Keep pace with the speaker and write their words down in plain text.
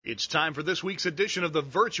It's time for this week's edition of the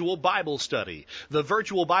Virtual Bible Study. The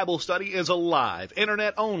Virtual Bible Study is a live,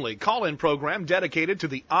 internet-only call-in program dedicated to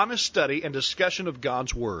the honest study and discussion of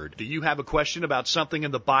God's Word. Do you have a question about something in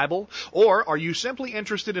the Bible? Or are you simply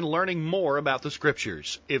interested in learning more about the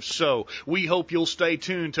Scriptures? If so, we hope you'll stay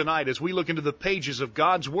tuned tonight as we look into the pages of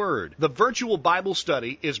God's Word. The Virtual Bible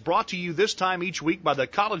Study is brought to you this time each week by the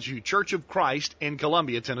College View Church of Christ in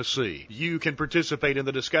Columbia, Tennessee. You can participate in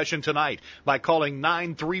the discussion tonight by calling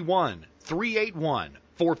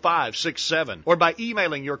 931-381-4567 or by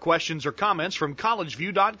emailing your questions or comments from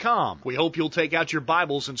collegeview.com. We hope you'll take out your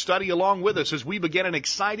Bibles and study along with us as we begin an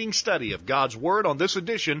exciting study of God's Word on this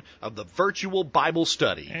edition of the Virtual Bible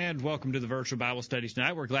Study. And welcome to the Virtual Bible Study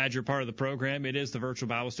tonight. We're glad you're part of the program. It is the Virtual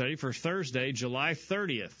Bible Study for Thursday, July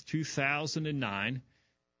 30th, 2009.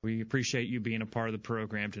 We appreciate you being a part of the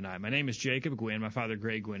program tonight. My name is Jacob Gwynn. My father,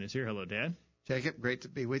 Greg Gwynn, is here. Hello, Dad. Jacob, great to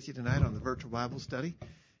be with you tonight on the Virtual Bible Study,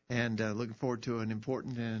 and looking forward to an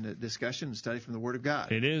important discussion and study from the Word of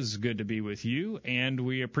God. It is good to be with you, and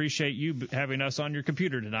we appreciate you having us on your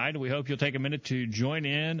computer tonight. We hope you'll take a minute to join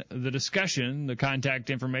in the discussion. The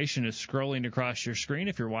contact information is scrolling across your screen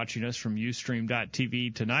if you're watching us from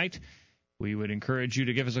Ustream.tv tonight. We would encourage you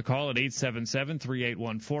to give us a call at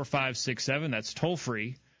 877-381-4567. That's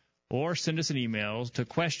toll-free. Or send us an email to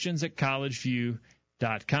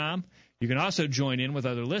questions@collegeview.com. You can also join in with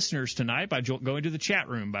other listeners tonight by going to the chat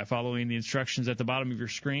room. By following the instructions at the bottom of your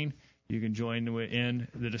screen, you can join in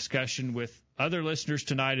the discussion with other listeners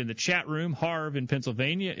tonight in the chat room. Harv in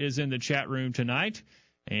Pennsylvania is in the chat room tonight.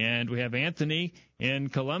 And we have Anthony in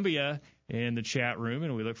Columbia in the chat room,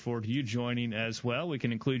 and we look forward to you joining as well. We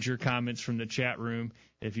can include your comments from the chat room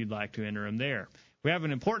if you'd like to enter them there. We have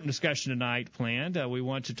an important discussion tonight planned. We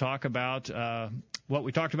want to talk about what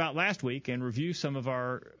we talked about last week and review some of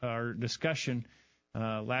our discussion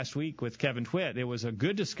last week with Kevin Twitt. It was a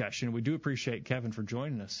good discussion. We do appreciate Kevin for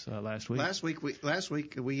joining us last week. Last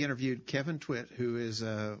week we interviewed Kevin Twitt,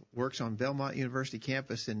 who works on Belmont University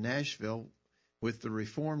campus in Nashville with the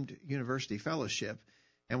Reformed University Fellowship.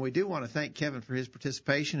 And we do want to thank Kevin for his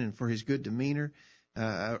participation and for his good demeanor.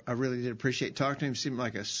 I really did appreciate talking to him. He seemed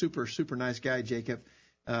like a super, super nice guy, Jacob.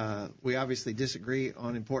 We obviously disagree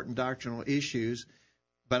on important doctrinal issues,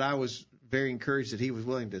 but I was very encouraged that he was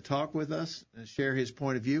willing to talk with us and share his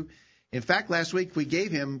point of view. In fact, last week we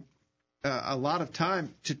gave him a lot of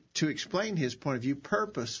time to explain his point of view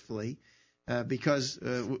purposefully, because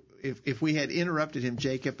if we had interrupted him,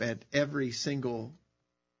 Jacob, at every single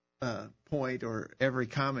point or every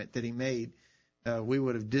comment that he made, we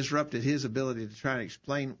would have disrupted his ability to try and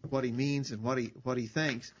explain what he means and what he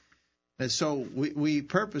thinks. And so we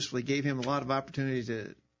purposefully gave him a lot of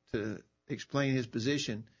opportunity to explain his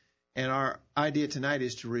position. And our idea tonight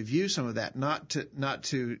is to review some of that, not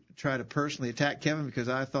to try to personally attack Kevin, because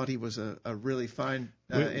I thought he was a really fine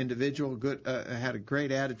individual, had a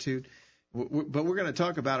great attitude. But we're going to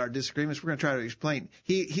talk about our disagreements. We're going to try to explain.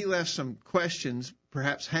 He left some questions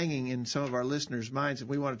perhaps hanging in some of our listeners' minds, and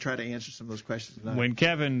we want to try to answer some of those questions tonight.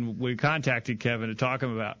 When we contacted Kevin to talk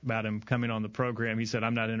about him coming on the program, he said,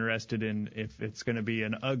 I'm not interested in if it's going to be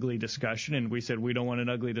an ugly discussion. And we said, we don't want an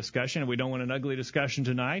ugly discussion, and we don't want an ugly discussion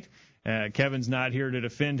tonight. Kevin's not here to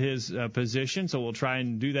defend his position, so we'll try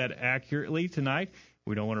and do that accurately tonight.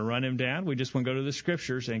 We don't want to run him down. We just want to go to the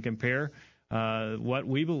Scriptures and compare what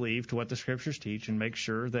we believe to what the Scriptures teach and make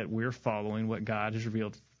sure that we're following what God has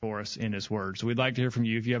revealed for us in His Word. So we'd like to hear from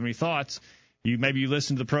you. If you have any thoughts, maybe you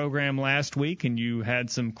listened to the program last week and you had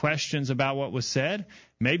some questions about what was said.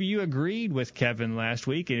 Maybe you agreed with Kevin last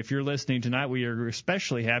week, and if you're listening tonight, we are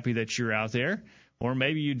especially happy that you're out there. Or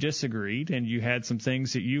maybe you disagreed and you had some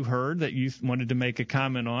things that you heard that you wanted to make a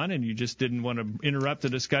comment on and you just didn't want to interrupt the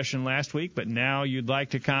discussion last week, but now you'd like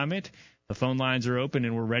to comment. The phone lines are open,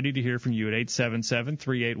 and we're ready to hear from you at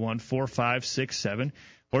 877-381-4567.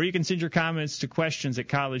 Or you can send your comments to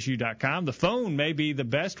questions@collegeview.com. The phone may be the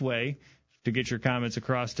best way to get your comments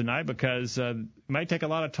across tonight, because it might take a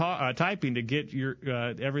lot of typing to get your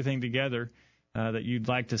everything together that you'd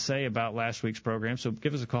like to say about last week's program. So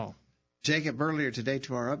give us a call. Jacob, earlier today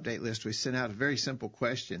to our update list, we sent out a very simple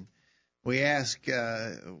question. We asked,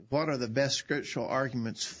 what are the best scriptural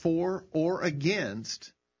arguments for or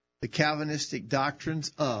against the Calvinistic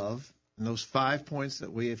doctrines of, and those 5 points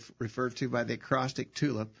that we have referred to by the acrostic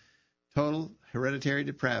TULIP: total hereditary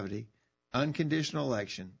depravity, unconditional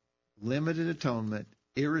election, limited atonement,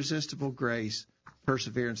 irresistible grace,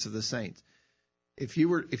 perseverance of the saints. If you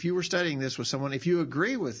were studying this with someone, if you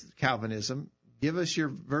agree with Calvinism, give us your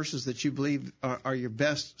verses that you believe are your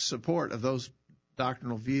best support of those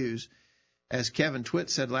doctrinal views. as Kevin Twitt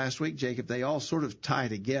said last week, Jacob, they all sort of tie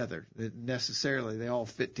together. Necessarily, they all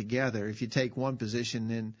fit together. If you take one position,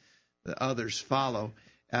 then the others follow.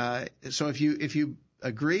 So if you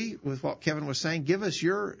agree with what Kevin was saying, give us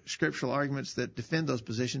your scriptural arguments that defend those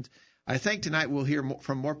positions. I think tonight we'll hear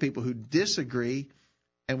from more people who disagree,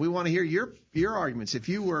 and we want to hear your arguments. If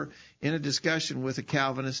you were in a discussion with a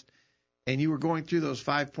Calvinist and you were going through those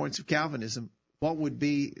 5 points of Calvinism, what would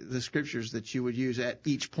be the scriptures that you would use at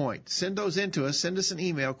each point? Send those in to us. Send us an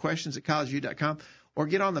email, questions@collegeview.com, or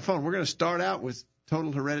get on the phone. We're going to start out with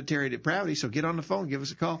total hereditary depravity, so get on the phone, give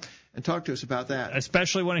us a call, and talk to us about that. I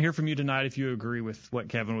especially want to hear from you tonight if you agree with what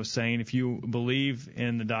Kevin was saying. If you believe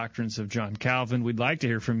in the doctrines of John Calvin, we'd like to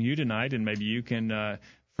hear from you tonight, and maybe you can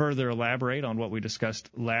further elaborate on what we discussed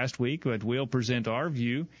last week. But we'll present our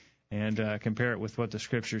view and compare it with what the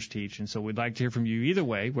Scriptures teach. And so we'd like to hear from you either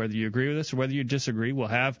way, whether you agree with us or whether you disagree. We'll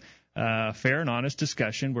have a fair and honest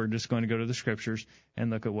discussion. We're just going to go to the Scriptures and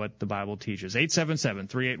look at what the Bible teaches.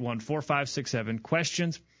 877-381-4567,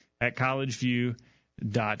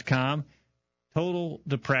 questions@collegeview.com. Total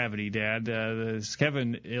depravity, Dad. As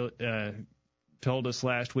Kevin told us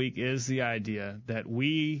last week, is the idea that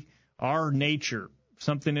our nature,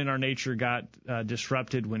 something in our nature got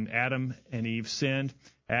disrupted when Adam and Eve sinned.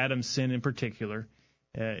 Adam's sin in particular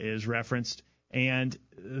is referenced, and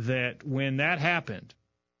that when that happened,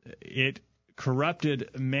 it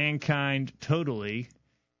corrupted mankind totally,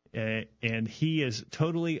 and he is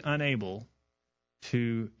totally unable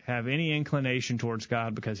to have any inclination towards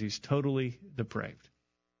God because he's totally depraved.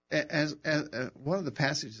 As one of the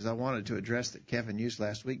passages I wanted to address that Kevin used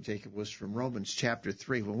last week, Jacob, was from Romans chapter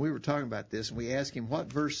 3. When we were talking about this, and we asked him, what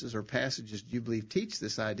verses or passages do you believe teach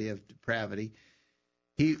this idea of depravity?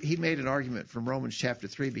 He made an argument from Romans chapter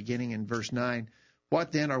 3, beginning in verse 9.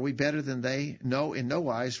 What then, are we better than they? No, in no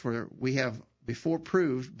wise, for we have before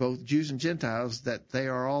proved, both Jews and Gentiles, that they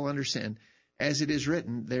are all under sin. As it is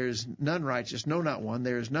written, there is none righteous, no, not one.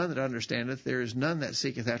 There is none that understandeth. There is none that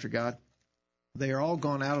seeketh after God. They are all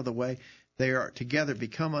gone out of the way. They are together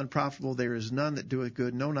become unprofitable. There is none that doeth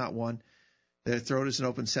good, no, not one. Their throat is an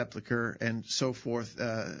open sepulchre, and so forth,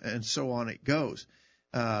 and so on it goes.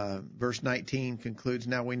 Verse 19 concludes,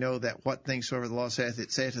 now we know that what things soever the law saith,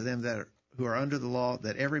 it saith to them who are under the law,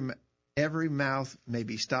 that every mouth may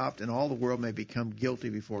be stopped, and all the world may become guilty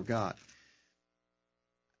before God.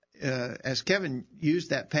 As Kevin used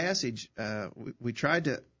that passage, we tried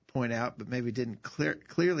to point out, but maybe didn't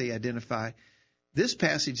clearly identify, this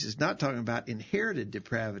passage is not talking about inherited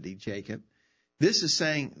depravity, Jacob. This is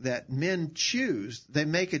saying that men choose, they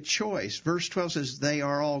make a choice. Verse 12 says they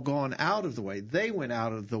are all gone out of the way. They went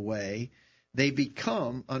out of the way. They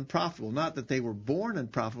become unprofitable. Not that they were born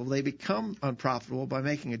unprofitable. They become unprofitable by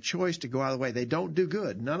making a choice to go out of the way. They don't do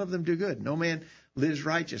good. None of them do good. No man lives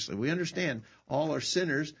righteously. We understand all are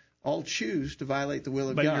sinners, all choose to violate the will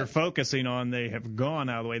of God. But you're focusing on they have gone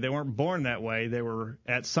out of the way. They weren't born that way. They were,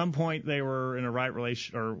 at some point, they were in a right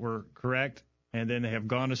relation or were correct, and then they have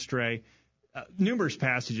gone astray. Numerous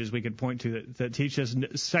passages we could point to that teach us.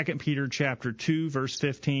 2 Peter chapter 2, verse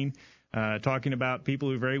 15, talking about people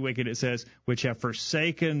who are very wicked. It says, which have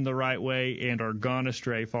forsaken the right way and are gone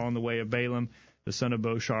astray, fallen the way of Balaam, the son of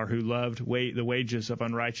Boshar, who loved the wages of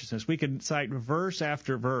unrighteousness. We could cite verse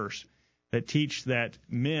after verse that teach that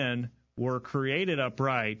men were created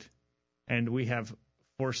upright, and we have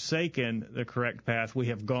forsaken the correct path. We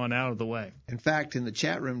have gone out of the way. In fact, in the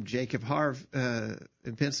chat room, Jacob Harv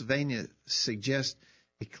in Pennsylvania suggests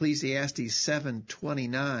Ecclesiastes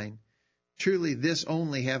 7:29. Truly, this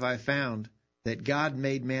only have I found, that God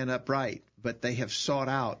made man upright, but they have sought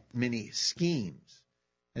out many schemes.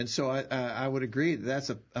 And so I would agree that that's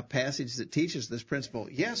a passage that teaches this principle.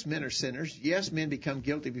 Yes, men are sinners. Yes, men become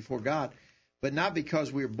guilty before God, but not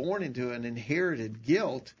because we're born into an inherited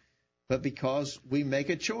guilt, but because we make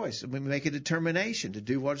a choice and we make a determination to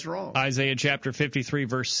do what's wrong. Isaiah chapter 53,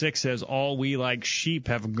 verse 6 says, all we like sheep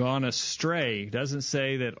have gone astray. It doesn't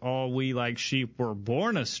say that all we like sheep were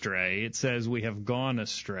born astray. It says we have gone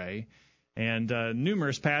astray. And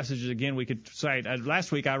numerous passages, again, we could cite.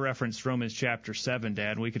 Last week I referenced Romans chapter 7,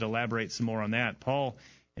 Dad. We could elaborate some more on that. Paul,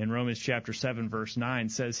 in Romans chapter 7, verse 9,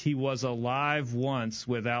 says he was alive once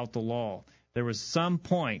without the law. There was some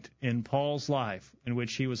point in Paul's life in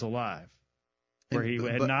which he was alive, where he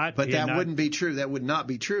had not. But that wouldn't be true. That would not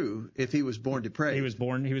be true if he was born depraved. He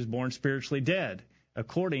was born spiritually dead.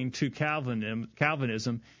 According to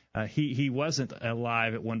Calvinism, he wasn't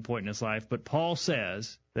alive at one point in his life. But Paul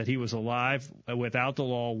says that he was alive without the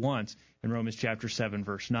law once in Romans chapter 7,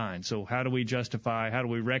 verse 9. So how do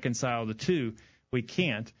we reconcile the two? We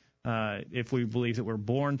can't if we believe that we're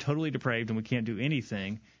born totally depraved and we can't do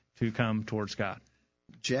anything. to come towards God.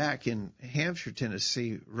 Jack in Hampshire,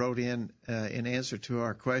 Tennessee, wrote in answer to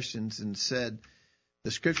our questions and said,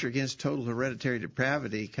 the scripture against total hereditary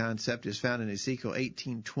depravity concept is found in Ezekiel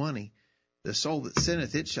 18:20. The soul that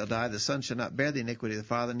sinneth, it shall die. The son shall not bear the iniquity of the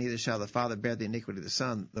father, neither shall the father bear the iniquity of the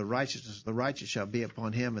son. The righteousness of the righteous shall be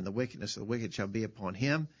upon him, and the wickedness of the wicked shall be upon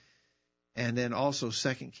him. And then also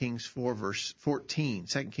 2 Kings 4, verse 14.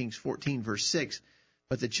 2 Kings 14, verse 6.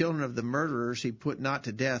 But the children of the murderers he put not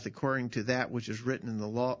to death, according to that which is written in the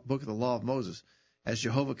book of the law of Moses, as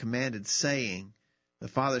Jehovah commanded, saying, the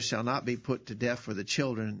father shall not be put to death for the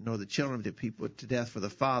children, nor the children to be put to death for the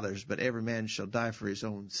fathers, but every man shall die for his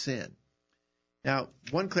own sin. Now,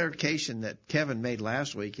 one clarification that Kevin made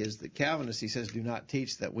last week is that Calvinists, he says, do not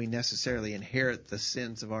teach that we necessarily inherit the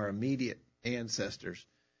sins of our immediate ancestors,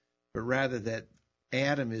 but rather that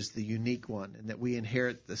Adam is the unique one and that we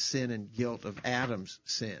inherit the sin and guilt of Adam's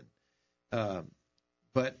sin.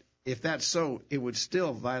 But if that's so, it would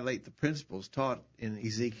still violate the principles taught in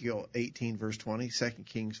Ezekiel 18, verse 20, 2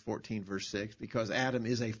 Kings 14, verse 6, because Adam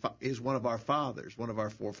is one of our fathers, one of our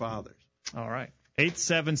forefathers. All right.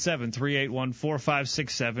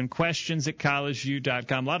 877-381-4567. Questions at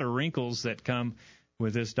collegeview.com. A lot of wrinkles that come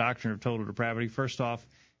with this doctrine of total depravity. First off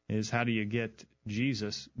is, how do you get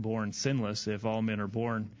Jesus born sinless if all men are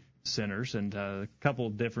born sinners? And a couple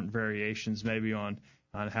of different variations maybe on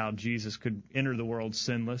how Jesus could enter the world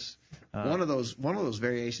sinless. One of those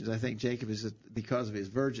variations, I think, Jacob, is because of his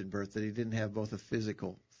virgin birth, that he didn't have both a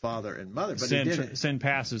physical father and mother. But sin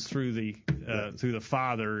passes through the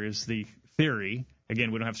father is the theory.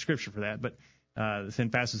 Again, we don't have scripture for that, but sin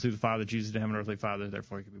passes through the father. Jesus didn't have an earthly father,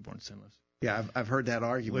 therefore he could be born sinless. Yeah, I've heard that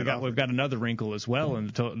argument. We've got another wrinkle as well in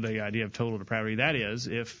the idea of total depravity. That is,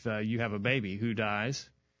 if you have a baby who dies,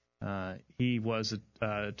 he was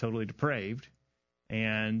totally depraved,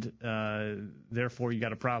 and therefore you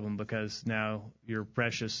got a problem, because now your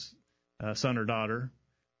precious son or daughter,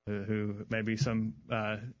 who maybe some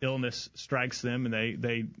illness strikes them and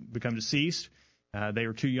they become deceased, they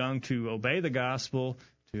were too young to obey the gospel,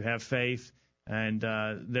 to have faith, and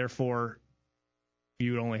therefore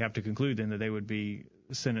you would only have to conclude then that they would be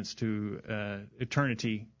sentenced to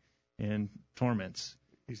eternity in torments.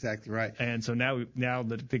 Exactly right. And so now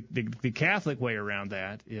the Catholic way around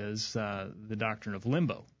that is the doctrine of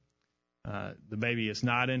limbo. The baby is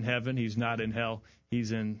not in heaven. He's not in hell.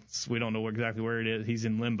 He's in, we don't know exactly where it is. He's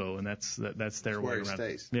in limbo, and that's their way around. Where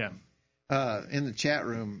he stays. Yeah. In the chat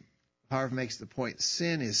room, Harv makes the point,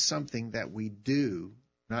 sin is something that we do,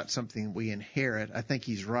 not something we inherit. I think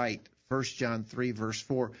he's right. 1 John 3, verse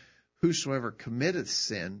 4, whosoever committeth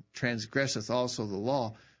sin transgresseth also the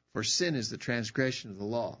law, for sin is the transgression of the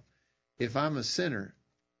law. If I'm a sinner,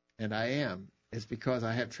 and I am, it's because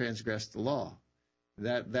I have transgressed the law.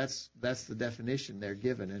 That's the definition they're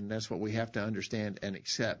given, and that's what we have to understand and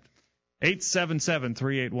accept.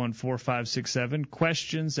 877-381-4567.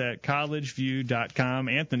 Questions at collegeview.com.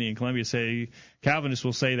 Anthony in Columbia say Calvinists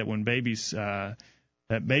will say that when babies that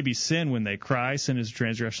babies sin when they cry. Sin is a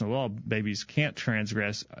transgression of the law. Babies can't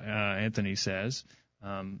transgress, Anthony says.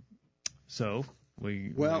 And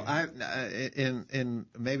maybe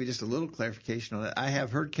just a little clarification on it. I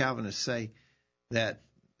have heard Calvinists say that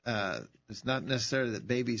it's not necessarily that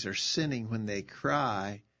babies are sinning when they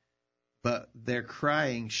cry, but their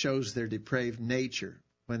crying shows their depraved nature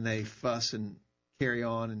when they fuss and carry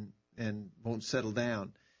on and won't settle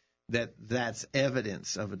down. That's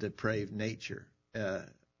evidence of a depraved nature,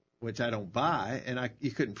 which I don't buy, and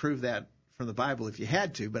you couldn't prove that from the Bible if you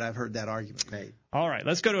had to, but I've heard that argument made. All right,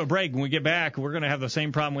 let's go to a break. When we get back, we're going to have the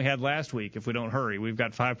same problem we had last week if we don't hurry. We've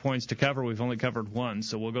got 5 points to cover. We've only covered one,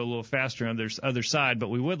 so we'll go a little faster on the other side, but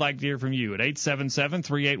we would like to hear from you at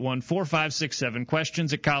 877-381-4567,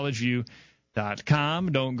 questions at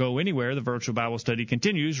collegeview.com. Don't go anywhere. The virtual Bible study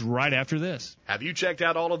continues right after this. Have you checked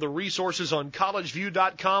out all of the resources on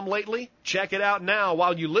collegeview.com lately? Check it out now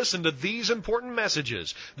while you listen to these important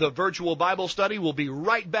messages. The virtual Bible study will be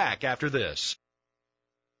right back after this.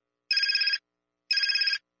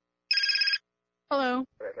 Hello.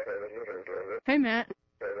 Hey, Matt.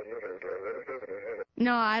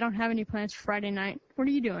 No, I don't have any plans for Friday night. What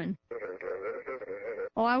are you doing?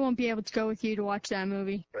 Oh, I won't be able to go with you to watch that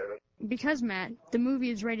movie. Because, Matt, the movie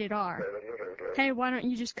is rated R. Hey, why don't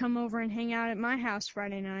you just come over and hang out at my house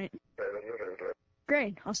Friday night?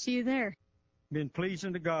 Great, I'll see you there. Being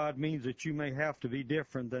pleasing to God means that you may have to be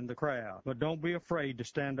different than the crowd, but don't be afraid to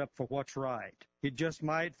stand up for what's right. You just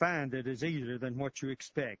might find it is easier than what you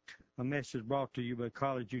expect. A message brought to you by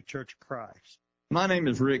College View Church of Christ. My name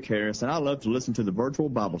is Rick Harris, and I love to listen to the virtual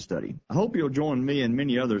Bible study. I hope you'll join me and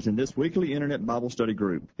many others in this weekly Internet Bible study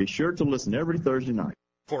group. Be sure to listen every Thursday night.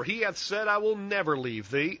 For he hath said, I will never leave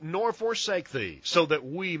thee, nor forsake thee, so that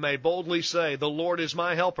we may boldly say, the Lord is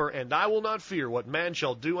my helper, and I will not fear what man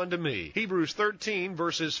shall do unto me. Hebrews 13,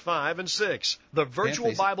 verses 5 and 6. The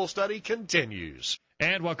virtual Bible study continues.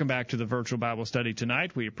 And welcome back to the virtual Bible study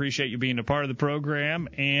tonight. We appreciate you being a part of the program,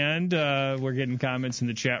 and we're getting comments in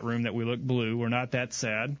the chat room that we look blue. We're not that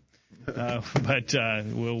sad, but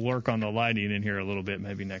we'll work on the lighting in here a little bit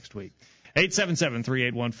maybe next week.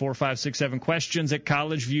 877-381-4567, questions at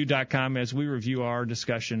collegeview.com as we review our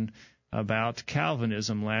discussion about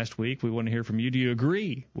Calvinism last week. We want to hear from you. Do you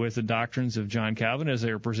agree with the doctrines of John Calvin as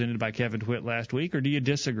they were presented by Kevin Twit last week, or do you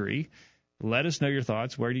disagree? Let us know your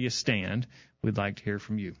thoughts. Where do you stand? We'd like to hear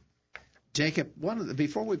from you. Jacob,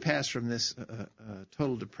 before we pass from this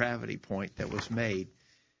total depravity point that was made,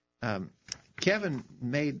 Kevin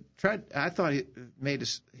made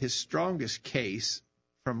his strongest case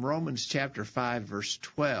from Romans chapter 5, verse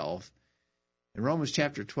 12. In Romans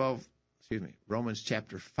chapter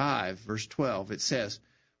 5, verse 12, it says,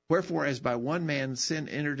 Wherefore, as by one man sin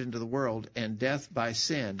entered into the world, and death by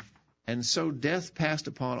sin, and so death passed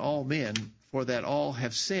upon all men, for that all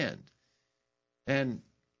have sinned. And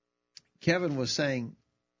Kevin was saying,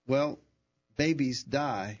 well, babies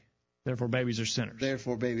die. Therefore, babies are sinners.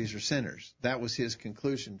 Therefore, babies are sinners. That was his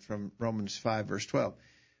conclusion from Romans 5, verse 12.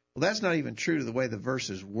 Well, that's not even true to the way the verse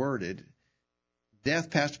is worded.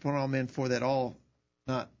 Death passed upon all men, for that all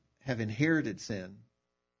not have inherited sin,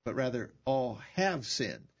 but rather all have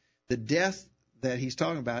sinned. The death that he's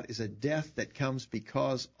talking about is a death that comes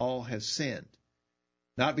because all have sinned.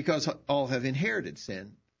 Not because all have inherited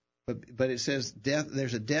sin, but it says death.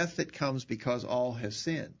 There's a death that comes because all have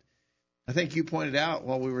sinned. I think you pointed out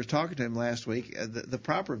while we were talking to him last week, the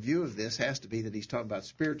proper view of this has to be that he's talking about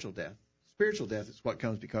spiritual death. Spiritual death is what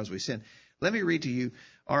comes because we sin. Let me read to you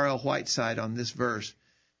R.L. Whiteside on this verse.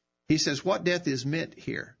 He says, what death is meant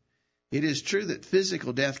here? It is true that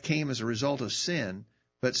physical death came as a result of sin,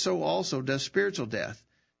 but so also does spiritual death.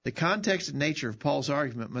 The context and nature of Paul's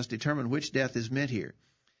argument must determine which death is meant here.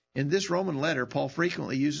 In this Roman letter, Paul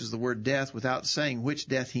frequently uses the word death without saying which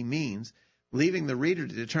death he means, leaving the reader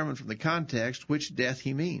to determine from the context which death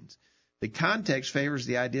he means. The context favors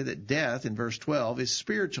the idea that death, in verse 12, is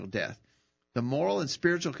spiritual death. The moral and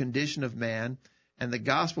spiritual condition of man and the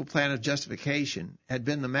gospel plan of justification had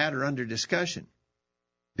been the matter under discussion.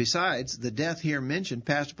 Besides, the death here mentioned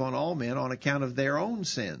passed upon all men on account of their own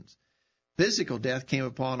sins. Physical death came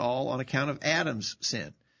upon all on account of Adam's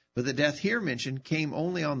sin, but the death here mentioned came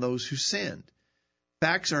only on those who sinned.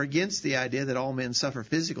 Facts are against the idea that all men suffer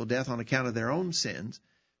physical death on account of their own sins,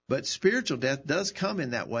 but spiritual death does come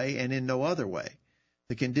in that way and in no other way.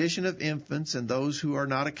 The condition of infants and those who are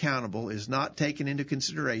not accountable is not taken into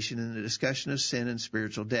consideration in the discussion of sin and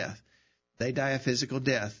spiritual death. They die a physical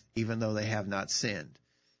death, even though they have not sinned.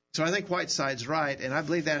 So I think Whiteside's right, and I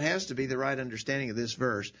believe that has to be the right understanding of this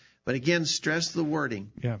verse. But again, stress the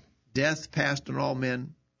wording. Yeah. Death passed on all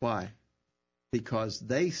men. Why? Because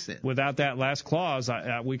they sinned. Without that last clause,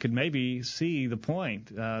 we could maybe see the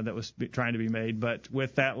point that was trying to be made. But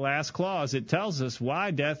with that last clause, it tells us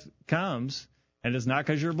why death comes. And it's not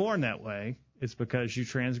because you're born that way. It's because you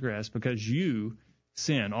transgress, because you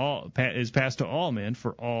sin. All is passed to all men,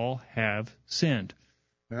 for all have sinned.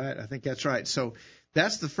 All right, I think that's right. So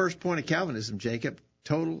that's the first point of Calvinism, Jacob.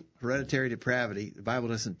 Total hereditary depravity. The Bible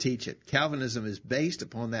doesn't teach it. Calvinism is based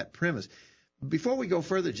upon that premise. Before we go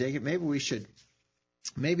further, Jacob, maybe we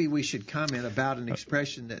should comment about an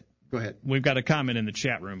expression that. Go ahead. We've got a comment in the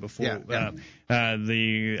chat room before. Yeah. I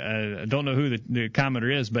don't know who the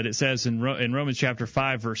commenter is, but it says in Romans chapter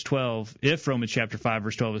 5, verse 12, if Romans chapter 5,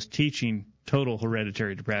 verse 12 is teaching total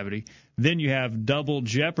hereditary depravity, then you have double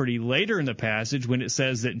jeopardy later in the passage when it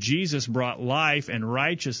says that Jesus brought life and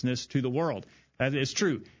righteousness to the world. That is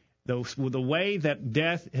true. The way that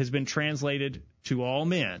death has been translated to all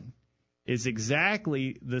men is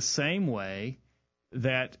exactly the same way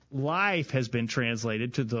that life has been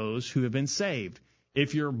translated to those who have been saved.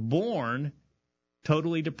 If you're born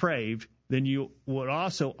totally depraved, then you would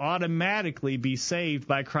also automatically be saved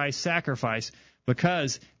by Christ's sacrifice,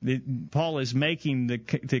 because Paul is making the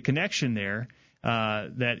connection there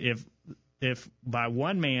that if by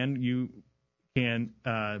one man you can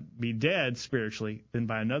be dead spiritually, then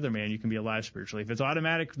by another man you can be alive spiritually. If it's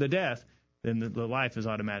automatic, the death, then the life is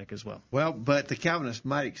automatic as well. Well, but the Calvinists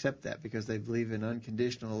might accept that because they believe in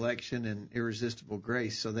unconditional election and irresistible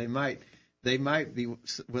grace. So they might be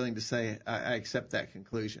willing to say, I accept that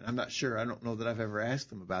conclusion. I'm not sure. I don't know that I've ever asked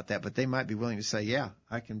them about that, but they might be willing to say, yeah,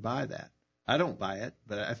 I can buy that. I don't buy it,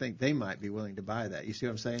 but I think they might be willing to buy that. You see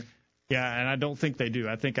what I'm saying? Yeah, and I don't think they do.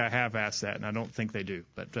 I think I have asked that, and I don't think they do.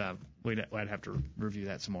 But I'd have to review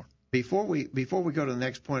that some more. Before we go to the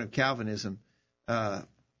next point of Calvinism,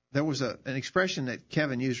 there was an expression that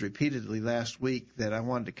Kevin used repeatedly last week that I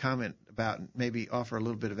wanted to comment about and maybe offer a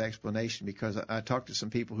little bit of explanation, because I talked to some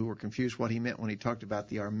people who were confused what he meant when he talked about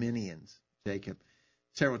the Arminians, Jacob.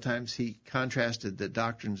 Several times he contrasted the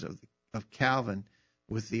doctrines of Calvin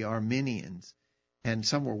with the Arminians, and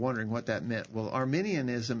some were wondering what that meant. Well,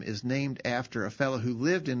 Arminianism is named after a fellow who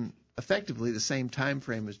lived in effectively the same time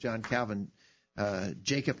frame as John Calvin,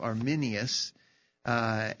 Jacob Arminius,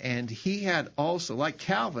 and he had also, like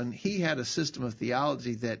Calvin, he had a system of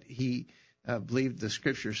theology that he believed the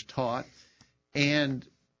Scriptures taught, and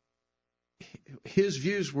his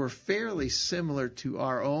views were fairly similar to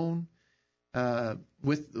our own,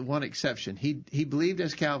 with one exception. He believed,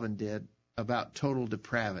 as Calvin did, about total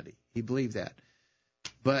depravity. He believed that.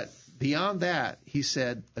 But beyond that, he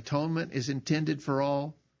said, atonement is intended for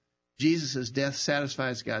all. Jesus' death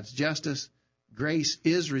satisfies God's justice. Grace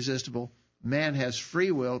is resistible. Man has free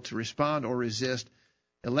will to respond or resist.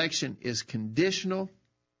 Election is conditional.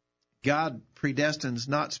 God predestines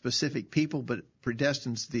not specific people, but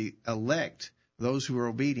predestines the elect, those who are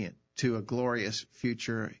obedient, to a glorious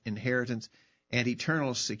future inheritance. And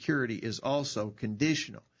eternal security is also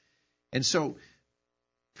conditional. And so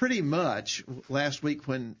pretty much last week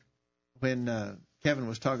when Kevin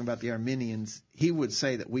was talking about the Arminians, he would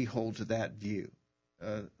say that we hold to that view.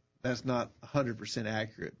 That's not 100%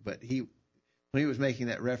 accurate, but when he was making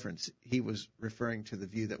that reference, he was referring to the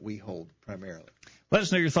view that we hold primarily. Let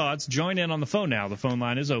us know your thoughts. Join in on the phone now. The phone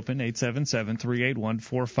line is open,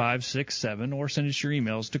 877-381-4567, or send us your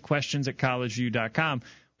emails to questions@collegeview.com.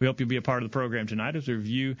 We hope you'll be a part of the program tonight as we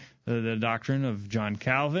review the doctrine of John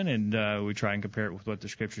Calvin, and we try and compare it with what the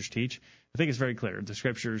Scriptures teach. I think it's very clear. The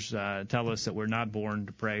Scriptures tell us that we're not born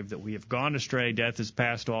depraved, that we have gone astray. Death is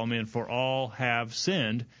passed to all men, for all have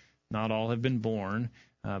sinned. Not all have been born,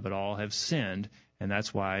 but all have sinned, and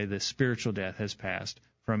that's why the spiritual death has passed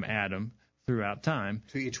from Adam throughout time.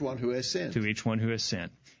 To each one who has sinned. To each one who has sinned.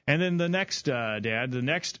 And then the next, Dad,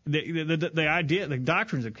 the idea, the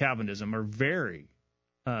doctrines of Calvinism are very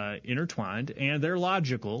intertwined, and they're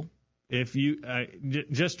logical. If you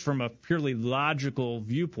just from a purely logical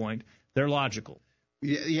viewpoint, they're logical.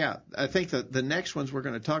 Yeah. I think the next ones we're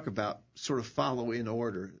going to talk about sort of follow in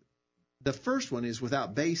order. The first one is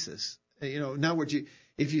without basis. In other words,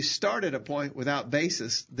 if you start at a point without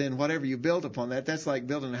basis, then whatever you build upon that's like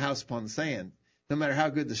building a house upon sand. No matter how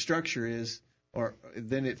good the structure is,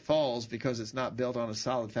 then it falls because it's not built on a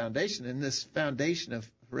solid foundation. And this foundation of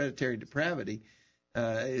hereditary depravity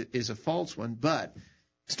is a false one. But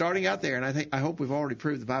starting out there, and I hope we've already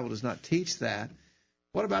proved the Bible does not teach that.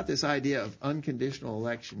 What about this idea of unconditional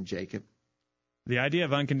election, Jacob? The idea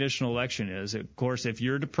of unconditional election is, of course, if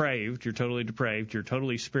you're depraved, you're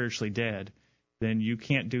totally spiritually dead, then you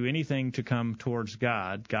can't do anything to come towards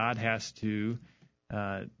God. God has to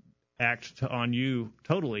act on you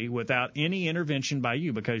totally without any intervention by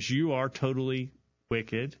you, because you are totally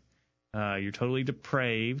wicked. You're totally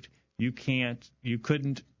depraved. You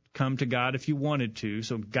couldn't come to God if you wanted to,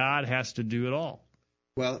 so God has to do it all.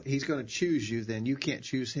 Well, he's going to choose you then. You can't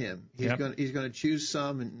choose him. He's going to choose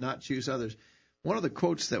some and not choose others. One of the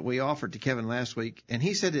quotes that we offered to Kevin last week, and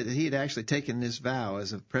he said that he had actually taken this vow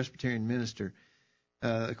as a Presbyterian minister.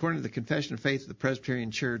 According to the Confession of Faith of the Presbyterian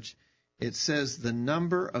Church, it says the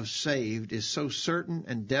number of saved is so certain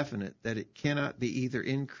and definite that it cannot be either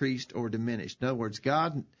increased or diminished. In other words,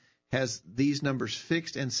 God has these numbers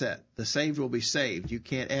fixed and set. The saved will be saved. You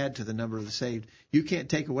can't add to the number of the saved. You can't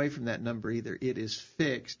take away from that number either. It is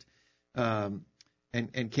fixed and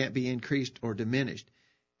can't be increased or diminished.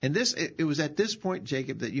 And it was at this point,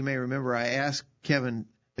 Jacob, that you may remember I asked Kevin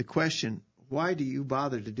the question, why do you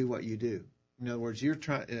bother to do what you do? In other words,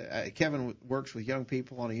 Kevin works with young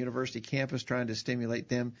people on a university campus trying to stimulate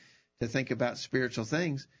them to think about spiritual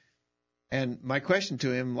things. And my question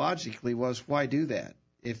to him logically was, why do that?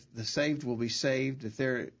 If the saved will be saved, if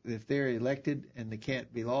they're elected and they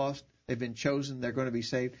can't be lost, they've been chosen, they're going to be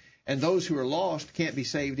saved. And those who are lost can't be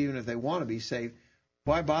saved even if they want to be saved.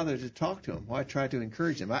 Why bother to talk to him? Why try to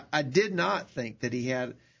encourage him? I did not think that he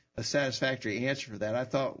had a satisfactory answer for that. I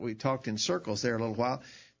thought we talked in circles there a little while.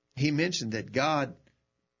 He mentioned that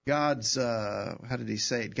God's how did he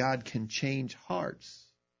say it? God can change hearts.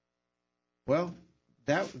 Well,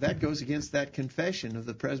 that goes against that confession of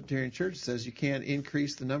the Presbyterian Church. It says you can't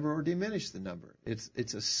increase the number or diminish the number.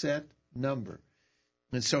 It's a set number.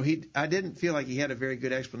 And so I didn't feel like he had a very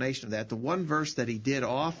good explanation of that. The one verse that he did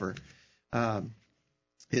offer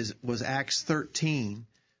was Acts 13,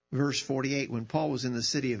 verse 48, when Paul was in the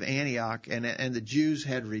city of Antioch and the Jews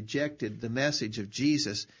had rejected the message of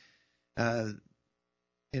Jesus, in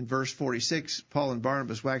verse 46, Paul and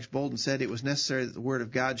Barnabas waxed bold and said, "It was necessary that the word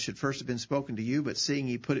of God should first have been spoken to you, but seeing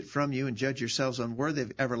ye put it from you and judge yourselves unworthy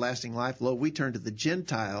of everlasting life, lo, we turn to the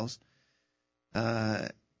Gentiles."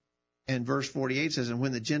 And verse 48 says, "And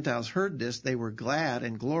when the Gentiles heard this, they were glad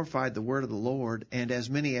and glorified the word of the Lord, and as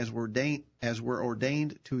many as were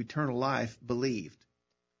ordained to eternal life believed."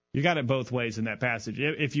 You got it both ways in that passage.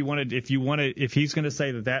 If he's going to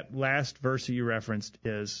say that last verse that you referenced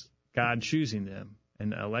is God choosing them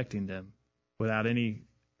and electing them without any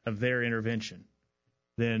of their intervention,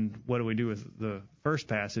 then what do we do with the first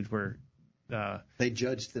passage where they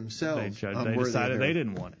judged themselves? They decided they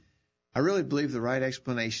didn't want it. I really believe the right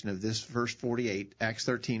explanation of this verse 48, Acts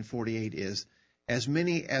 13:48, is as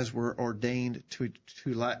many as were ordained to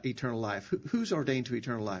eternal life. Who's ordained to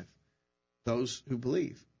eternal life? Those who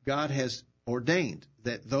believe. God has ordained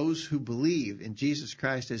that those who believe in Jesus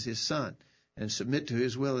Christ as his Son and submit to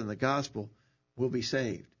his will in the gospel will be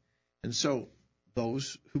saved. And so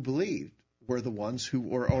those who believed were the ones who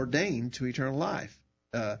were ordained to eternal life.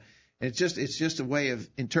 It's just a way of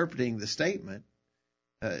interpreting the statement.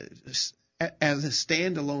 As a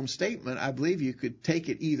standalone statement, I believe you could take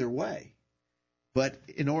it either way. But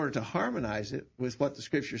in order to harmonize it with what the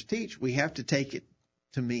Scriptures teach, we have to take it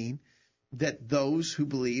to mean that those who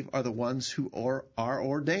believe are the ones who are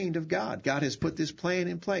ordained of God. God has put this plan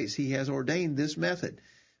in place. He has ordained this method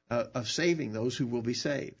of saving those who will be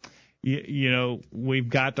saved. We've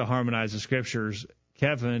got to harmonize the Scriptures.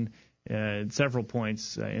 Kevin, at several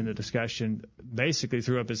points in the discussion, basically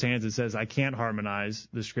threw up his hands and says, "I can't harmonize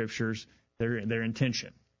the Scriptures. They're in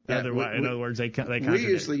tension." In other words, they contradict. We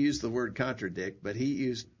usually use the word contradict, but he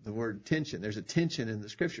used the word tension. There's a tension in the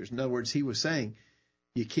Scriptures. In other words, he was saying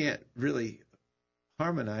you can't really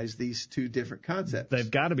harmonize these two different concepts.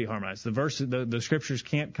 They've got to be harmonized. The Scriptures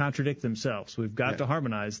can't contradict themselves. We've got to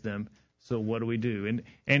harmonize them. So what do we do?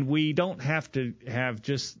 And we don't have to have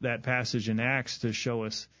just that passage in Acts to show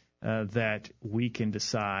us that we can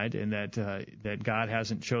decide and that God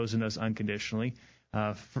hasn't chosen us unconditionally.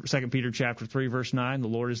 2 Peter chapter 3, verse 9, "The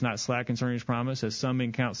Lord is not slack concerning his promise, as some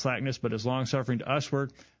men count slackness, but is long-suffering to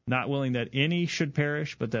usward, not willing that any should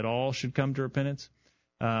perish, but that all should come to repentance."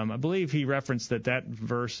 I believe he referenced that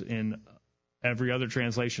verse in every other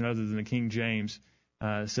translation other than the King James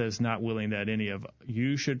says not willing that any of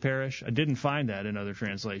you should perish. I didn't find that in other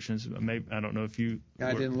translations. Maybe, I don't know if you...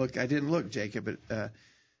 I didn't look, Jacob, but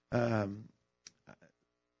I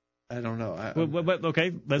don't know.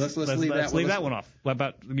 Okay, let's leave that one off. What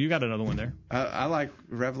about, you got another one there? I like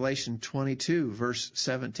Revelation 22, verse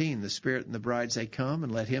 17. "The Spirit and the bride say, Come,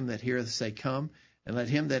 and let him that heareth say, Come, and let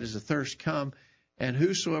him that is athirst come, and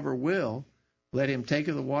whosoever will, let him take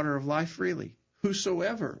of the water of life freely."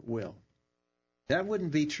 Whosoever will. That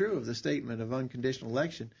wouldn't be true of the statement of unconditional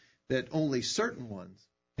election, that only certain ones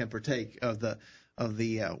can partake of the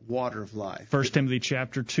water of life. 1 Timothy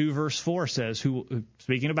chapter 2, verse 4 says,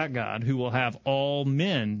 speaking about God, "who will have all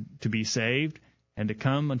men to be saved and to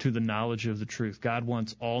come unto the knowledge of the truth." God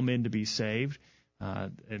wants all men to be saved.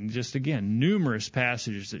 And just again, numerous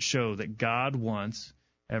passages that show that God wants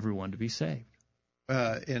everyone to be saved.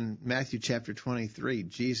 In Matthew chapter 23,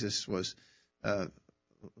 Jesus was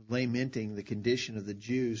lamenting the condition of the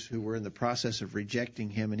Jews who were in the process of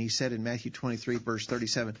rejecting him. And he said in Matthew 23, verse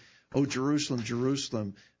 37, "O Jerusalem,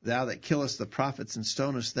 Jerusalem, thou that killest the prophets and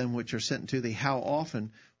stonest them which are sent unto thee, how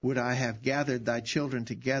often would I have gathered thy children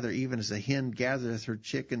together, even as a hen gathereth her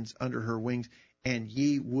chickens under her wings, and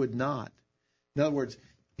ye would not." In other words,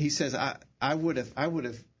 he says, I would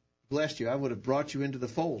have blessed you, I would have brought you into the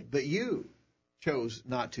fold, but you chose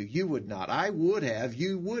not to. You would not. I would have,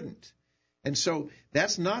 you wouldn't. And so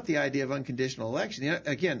that's not the idea of unconditional election.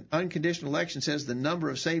 Again, unconditional election says the number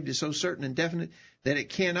of saved is so certain and definite that it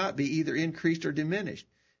cannot be either increased or diminished.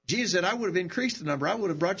 Jesus said, "I would have increased the number. I would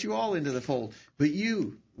have brought you all into the fold, but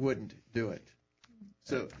you wouldn't do it."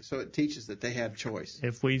 So it teaches that they have choice.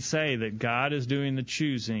 If we say that God is doing the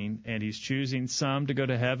choosing, and he's choosing some to go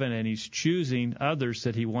to heaven, and he's choosing others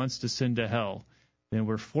that he wants to send to hell, then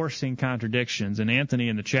we're forcing contradictions. And Anthony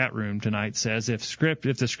in the chat room tonight says, if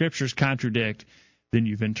the Scriptures contradict, then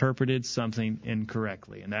you've interpreted something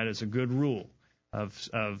incorrectly. And that is a good rule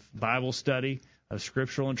of Bible study, of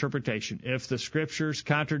scriptural interpretation. If the Scriptures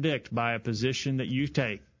contradict by a position that you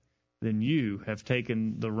take, then you have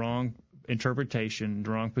taken the wrong interpretation,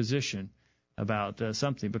 the wrong position about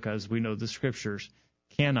something, because we know the Scriptures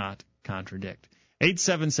cannot contradict.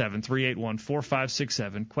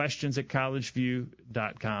 877-381-4567,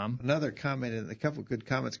 questions@collegeview.com. Another comment, and a couple of good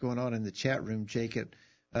comments going on in the chat room, Jacob.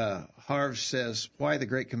 Harv says, why the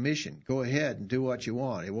Great Commission? Go ahead and do what you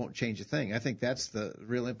want. It won't change a thing. I think that's the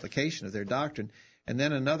real implication of their doctrine. And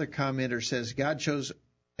then another commenter says, God chose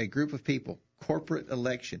a group of people, corporate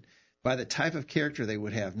election, by the type of character they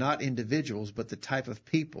would have, not individuals, but the type of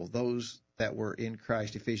people, those that were in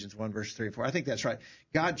Christ, Ephesians 1, verse 3 and 4. I think that's right.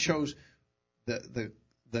 God chose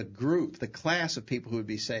the group, the class of people who would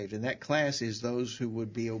be saved, and that class is those who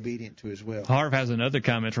would be obedient to his will. Harv has another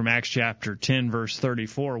comment from Acts chapter 10, verse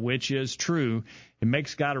 34, which is true. It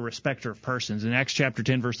makes God a respecter of persons. In Acts chapter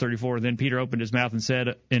 10, verse 34, then Peter opened his mouth and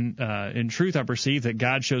said, in truth I perceive that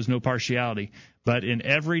God shows no partiality, but in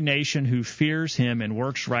every nation who fears him and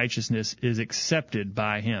works righteousness is accepted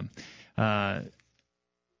by him.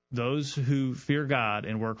 Those who fear God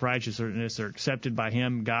and work righteousness are accepted by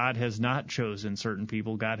him. God has not chosen certain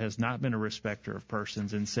people. God has not been a respecter of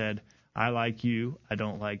persons and said, I like you, I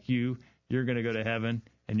don't like you, you're going to go to heaven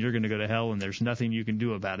and you're going to go to hell, and there's nothing you can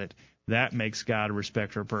do about it. That makes God a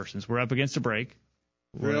respecter of persons. We're up against a break.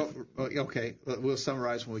 Okay, we'll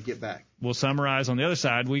summarize when we get back. We'll summarize on the other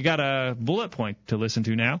side. We got a bullet point to listen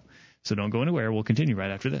to now. So don't go anywhere. We'll continue right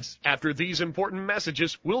after this. After these important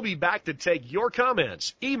messages, we'll be back to take your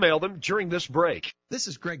comments. Email them during this break. This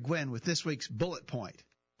is Greg Gwynn with this week's Bullet Point.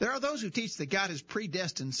 There are those who teach that God has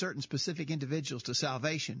predestined certain specific individuals to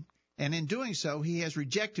salvation, and in doing so, he has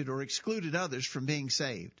rejected or excluded others from being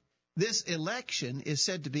saved. This election is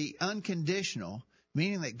said to be unconditional,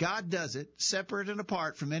 meaning that God does it separate and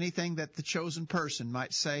apart from anything that the chosen person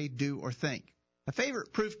might say, do, or think. A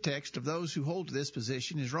favorite proof text of those who hold to this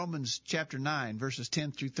position is Romans chapter 9, verses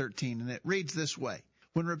 10 through 13, and it reads this way.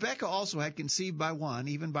 When Rebekah also had conceived by one,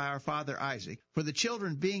 even by our father Isaac, for the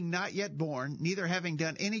children being not yet born, neither having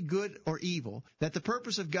done any good or evil, that the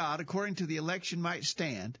purpose of God according to the election might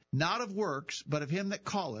stand, not of works, but of him that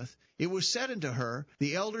calleth, it was said unto her,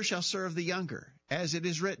 the elder shall serve the younger, as it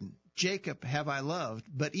is written, Jacob have I loved,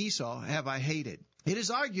 but Esau have I hated. It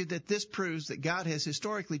is argued that this proves that God has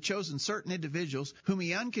historically chosen certain individuals whom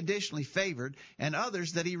he unconditionally favored and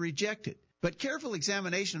others that he rejected. But careful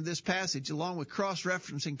examination of this passage, along with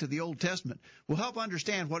cross-referencing to the Old Testament, will help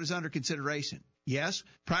understand what is under consideration. Yes,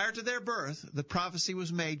 prior to their birth, the prophecy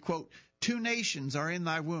was made, quote, 2 nations are in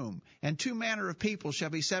thy womb, and 2 manner of people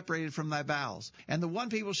shall be separated from thy bowels. And the one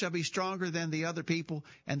people shall be stronger than the other people,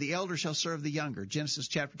 and the elder shall serve the younger. Genesis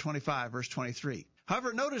chapter 25, verse 23.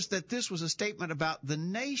 However, notice that this was a statement about the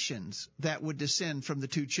nations that would descend from the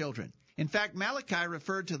 2 children. In fact, Malachi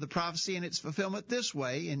referred to the prophecy and its fulfillment this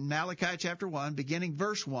way in Malachi chapter 1, beginning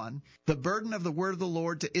verse 1, the burden of the word of the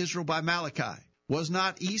Lord to Israel by Malachi. Was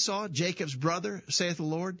not Esau Jacob's brother, saith the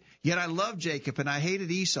Lord? Yet I loved Jacob, and I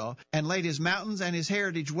hated Esau, and laid his mountains and his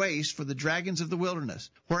heritage waste for the dragons of the wilderness.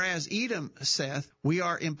 Whereas Edom saith, we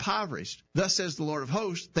are impoverished. Thus says the Lord of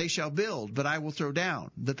hosts, they shall build, but I will throw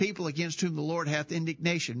down, the people against whom the Lord hath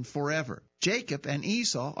indignation forever. Jacob and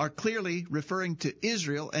Esau are clearly referring to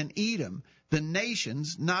Israel and Edom, the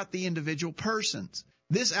nations, not the individual persons.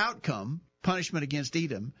 This outcome, punishment against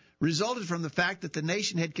Edom, resulted from the fact that the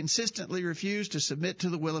nation had consistently refused to submit to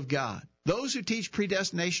the will of God. Those who teach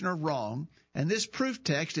predestination are wrong, and this proof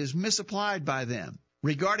text is misapplied by them.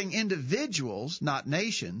 Regarding individuals, not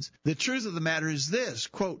nations, the truth of the matter is this,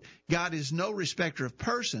 quote, God is no respecter of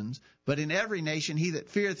persons, but in every nation he that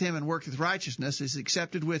feareth him and worketh righteousness is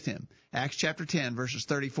accepted with him. Acts chapter 10, verses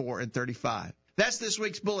 34 and 35. That's this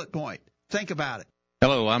week's bullet point. Think about it.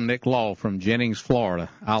 Hello, I'm Nick Law from Jennings, Florida.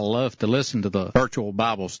 I love to listen to the virtual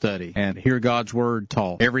Bible study and hear God's Word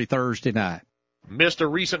taught every Thursday night. Missed a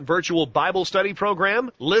recent virtual Bible study program?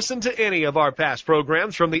 Listen to any of our past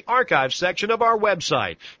programs from the archive section of our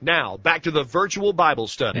website. Now, back to the virtual Bible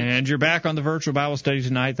study. And you're back on the virtual Bible study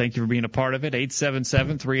tonight. Thank you for being a part of it.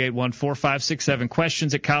 877-381-4567.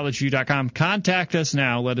 Questions at collegeview.com. Contact us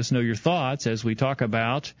now. Let us know your thoughts as we talk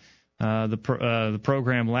about the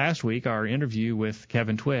program last week, our interview with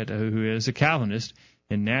Kevin Twitt, who is a Calvinist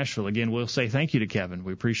in Nashville. Again, we'll say thank you to Kevin.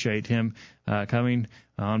 We appreciate him coming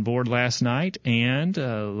on board last night and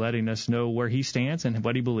letting us know where he stands and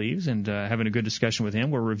what he believes and having a good discussion with him.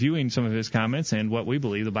 We're reviewing some of his comments and what we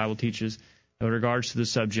believe the Bible teaches in regards to the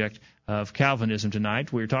subject of Calvinism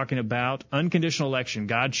tonight. We're talking about unconditional election.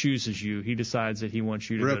 God chooses you. He decides that he wants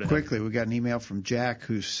you to go to heaven. Real quickly, we got an email from Jack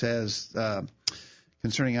who says,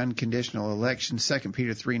 concerning unconditional election, 2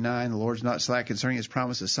 Peter 3:9, the Lord's not slack concerning his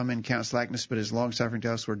promise, as some men count slackness, but is long-suffering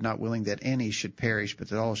to us, we're not willing that any should perish, but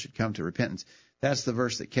that all should come to repentance. That's the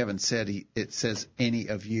verse that Kevin said. It says, any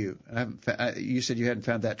of you. You said you hadn't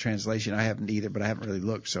found that translation. I haven't either, but I haven't really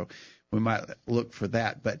looked, so we might look for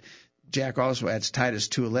that. But Jack also adds Titus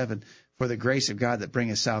 2:11, for the grace of God that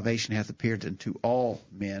bringeth salvation hath appeared unto all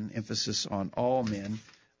men, emphasis on all men,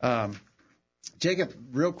 Jacob,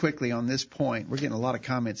 real quickly on this point, we're getting a lot of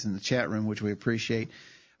comments in the chat room, which we appreciate.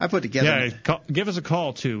 I put together. Yeah, give us a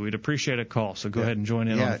call too. We'd appreciate a call. So go ahead and join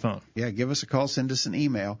in on the phone. Yeah, give us a call. Send us an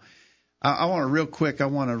email. I want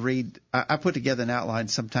to read. I put together an outline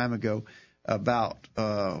some time ago about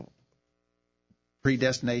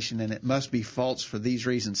predestination, and it must be false for these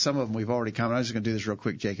reasons. Some of them we've already commented. I'm just going to do this real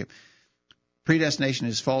quick, Jacob. Predestination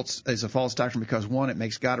is a false doctrine because, one, it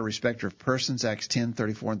makes God a respecter of persons, Acts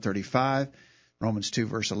 10:34 and 35, Romans 2,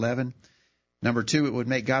 verse 11. Number two, it would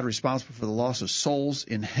make God responsible for the loss of souls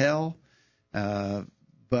in hell.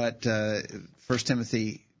 But 1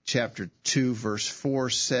 Timothy chapter 2, verse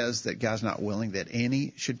 4 says that God's not willing that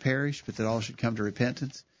any should perish, but that all should come to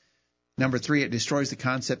repentance. Number three, it destroys the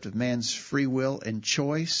concept of man's free will and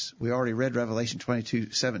choice. We already read Revelation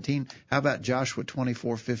 22:17. How about Joshua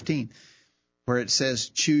 24:15, where it says,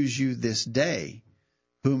 "Choose you this day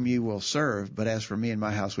whom you will serve, but as for me and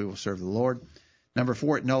my house, we will serve the Lord." Number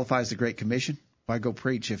four, it nullifies the Great Commission. Why go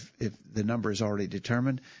preach if the number is already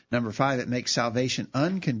determined? Number five, it makes salvation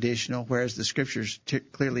unconditional, whereas the Scriptures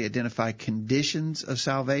clearly identify conditions of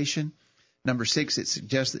salvation. Number six, it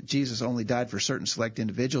suggests that Jesus only died for certain select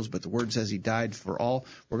individuals, but the Word says He died for all.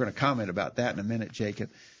 We're going to comment about that in a minute, Jacob.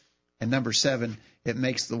 And number seven, it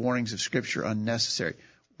makes the warnings of Scripture unnecessary.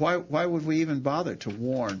 Why would we even bother to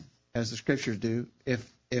warn, as the Scriptures do,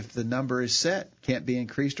 if the number is set, can't be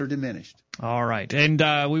increased or diminished? All right. And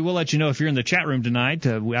we will let you know if you're in the chat room tonight.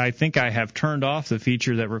 I think I have turned off the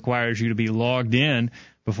feature that requires you to be logged in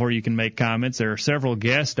before you can make comments. There are several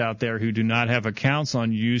guests out there who do not have accounts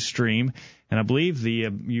on Ustream, and I believe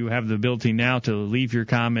you have the ability now to leave your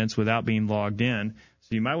comments without being logged in.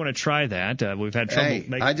 So you might want to try that. We've had trouble.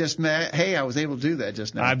 I was able to do that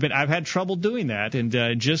just now. I've had trouble doing that, and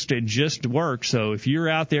it just worked. So if you're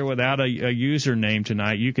out there without a username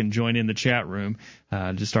tonight, you can join in the chat room.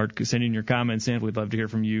 Just start sending your comments in. We'd love to hear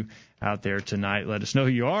from you out there tonight. Let us know who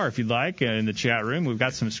you are if you'd like in the chat room. We've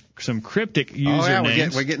got some cryptic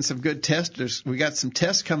usernames. We're getting some good tests. We got some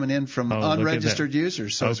tests coming in from unregistered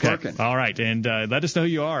users, so it's working. All right, and let us know who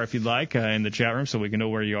you are if you'd like in the chat room, so we can know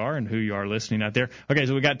where you are and who you are listening out there. Okay,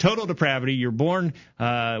 so we got total depravity. You're born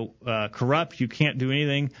corrupt. You can't do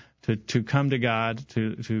anything to come to God,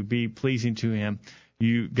 to be pleasing to Him.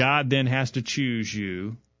 God then has to choose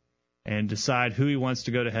you and decide who He wants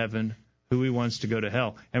to go to heaven, who He wants to go to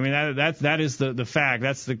hell. I mean, that is the fact.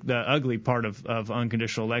 That's the ugly part of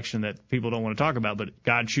unconditional election that people don't want to talk about. But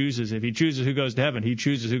God chooses. If He chooses who goes to heaven, He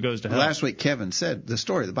chooses who goes to hell. Last week, Kevin said the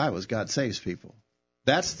story of the Bible is God saves people.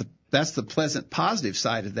 That's the pleasant positive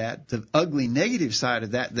side of that. The ugly negative side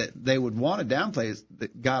of that they would want to downplay is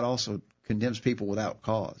that God also condemns people without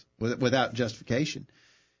cause, without justification.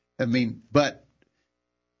 I mean, but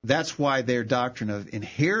that's why their doctrine of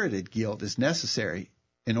inherited guilt is necessary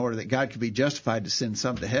in order that God could be justified to send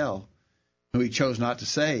some to hell who He chose not to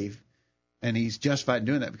save, and He's justified in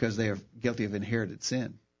doing that because they are guilty of inherited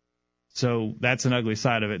sin. So that's an ugly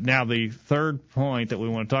side of it. Now, the third point that we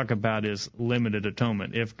want to talk about is limited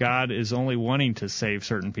atonement. If God is only wanting to save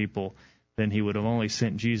certain people, then He would have only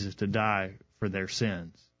sent Jesus to die for their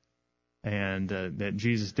sins. And that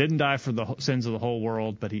Jesus didn't die for the sins of the whole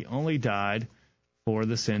world, but He only died for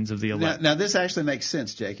the sins of the elect. Now, this actually makes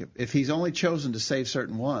sense, Jacob. If He's only chosen to save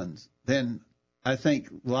certain ones, then I think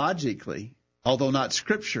logically, although not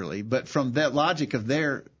scripturally, but from that logic of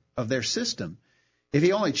their system, if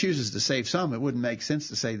He only chooses to save some, it wouldn't make sense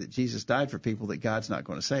to say that Jesus died for people that God's not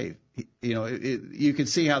going to save. You can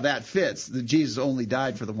see how that fits. That Jesus only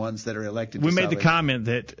died for the ones that are elected to salvation. We made the comment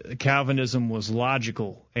that Calvinism was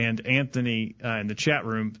logical, and Anthony in the chat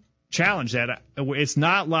room challenge that. It's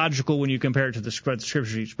not logical when you compare it to the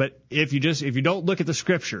scriptures, but if you don't look at the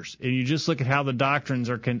scriptures and you just look at how the doctrines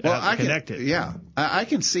are connected. I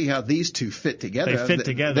can see how these two fit together.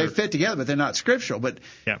 They fit together, but they're not scriptural. But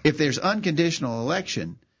if there's unconditional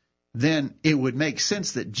election, then it would make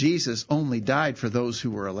sense that Jesus only died for those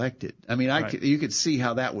who were elected. I mean, you could see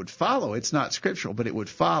how that would follow. It's not scriptural, but it would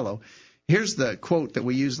follow. Here's the quote that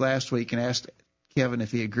we used last week and asked Kevin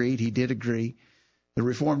if he agreed. He did agree. The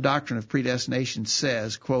Reformed doctrine of predestination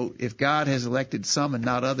says, quote, "If God has elected some and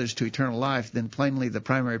not others to eternal life, then plainly the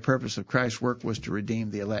primary purpose of Christ's work was to redeem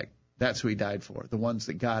the elect." That's who He died for, the ones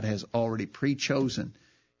that God has already pre-chosen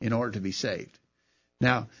in order to be saved.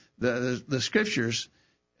 Now, the Scriptures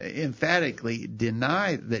emphatically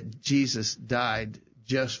deny that Jesus died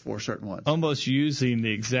just for certain ones. Almost using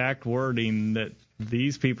the exact wording that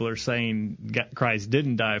these people are saying Christ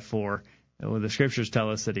didn't die for. Well, the Scriptures tell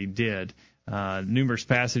us that He did. Numerous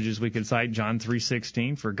passages we could cite. John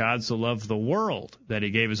 3:16, for God so loved the world that he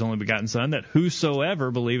gave his only begotten Son, that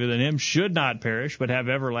whosoever believeth in him should not perish, but have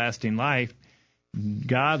everlasting life.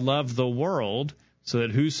 God loved the world so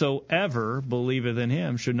that whosoever believeth in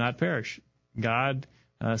him should not perish. God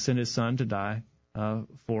sent his Son to die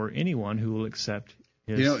for anyone who will accept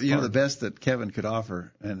his You know the best that Kevin could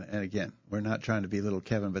offer, and again, we're not trying to belittle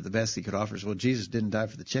Kevin, but the best he could offer is, well, Jesus didn't die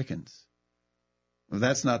for the chickens. Well,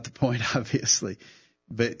 that's not the point, obviously.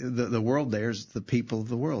 But the world there is the people of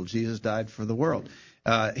the world. Jesus died for the world.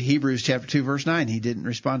 Hebrews chapter 2, verse 9, he didn't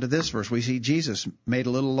respond to this verse. We see Jesus made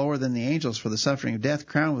a little lower than the angels for the suffering of death,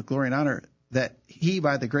 crowned with glory and honor, that he,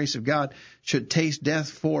 by the grace of God, should taste death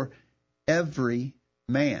for every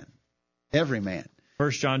man. Every man.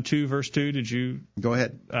 1 John 2, verse 2, did you? Go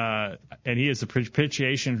ahead. And he is the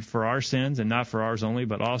propitiation for our sins, and not for ours only,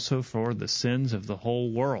 but also for the sins of the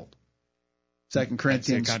whole world. 2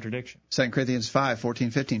 Corinthians 5, 14,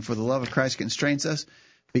 15. For the love of Christ constrains us,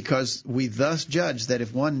 because we thus judge that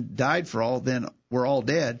if one died for all, then we're all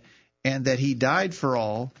dead, and that he died for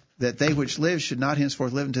all, that they which live should not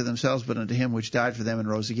henceforth live unto themselves, but unto him which died for them and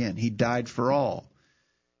rose again. He died for all.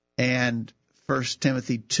 And 1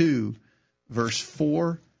 Timothy 2, verse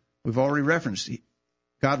 4, we've already referenced.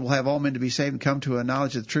 God will have all men to be saved and come to a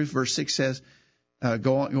knowledge of the truth. Verse 6 says,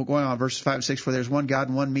 going on, verses 5 and 6, for there's one God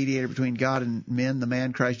and one mediator between God and men, the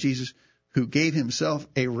man Christ Jesus, who gave himself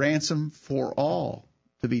a ransom for all,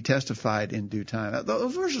 to be testified in due time.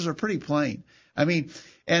 Those verses are pretty plain. I mean,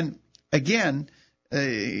 and again,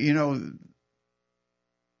 you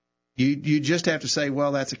just have to say,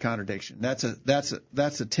 well, that's a contradiction. That's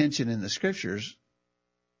a tension in the Scriptures.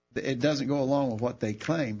 It doesn't go along with what they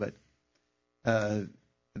claim, but if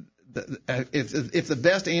the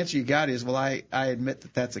best answer you got is, well, I admit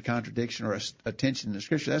that that's a contradiction or a tension in the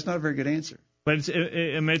Scripture, that's not a very good answer. But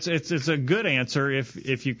it's a good answer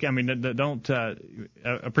if you, I mean, don't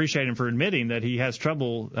appreciate him for admitting that he has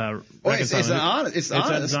trouble reconciling. It's an honest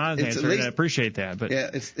answer, and I appreciate that. But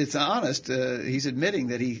yeah, it's honest. He's admitting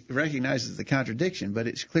that he recognizes the contradiction, but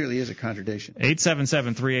it clearly is a contradiction.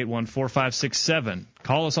 877-381-4567.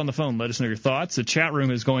 Call us on the phone. Let us know your thoughts. The chat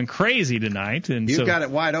room is going crazy tonight, and you've got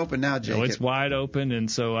it wide open now, Jacob. It's wide open,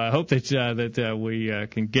 and so I hope that we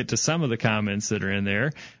can get to some of the comments that are in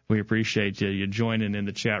there. We appreciate you joining in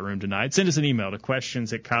the chat room tonight. Send us an email to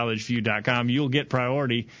questions@collegeview.com. You'll get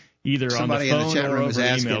priority either on the phone or over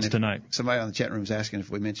emails tonight. Somebody on the chat room is asking if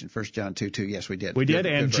we mentioned 1 John 2:2. Yes, we did. We did,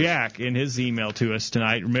 and Jack, in his email to us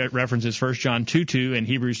tonight, references 1 John 2:2 and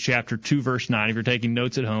Hebrews chapter 2, verse 9. If you're taking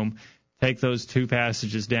notes at home, take those two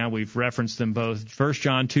passages down. We've referenced them both. 1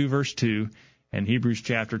 John 2, verse 2 and Hebrews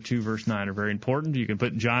chapter 2, verse 9 are very important. You can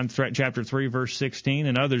put John chapter 3, verse 16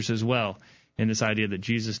 and others as well in this idea that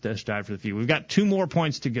Jesus does die for the few. We've got two more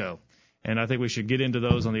points to go, and I think we should get into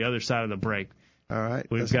those on the other side of the break. All right.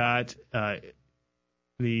 We've got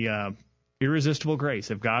the irresistible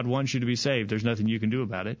grace. If God wants you to be saved, there's nothing you can do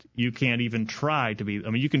about it. You can't even try to be. I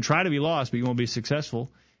mean, you can try to be lost, but you won't be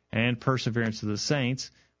successful. And perseverance of the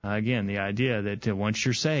saints. Again, the idea that once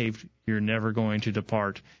you're saved, you're never going to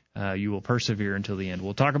depart. You will persevere until the end.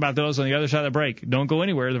 We'll talk about those on the other side of the break. Don't go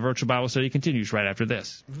anywhere. The virtual Bible study continues right after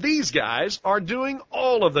this. These guys are doing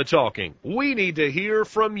all of the talking. We need to hear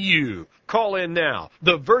from you. Call in now.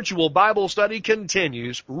 The virtual Bible study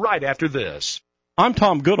continues right after this. I'm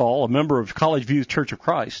Tom Goodall, a member of College View Church of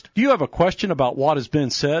Christ. Do you have a question about what has been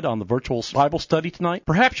said on the virtual Bible study tonight?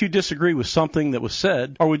 Perhaps you disagree with something that was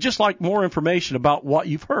said, or would just like more information about what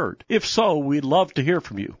you've heard. If so, we'd love to hear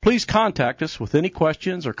from you. Please contact us with any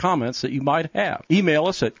questions or comments that you might have. Email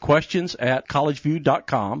us at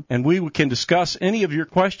questions@collegeview.com, and we can discuss any of your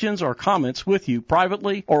questions or comments with you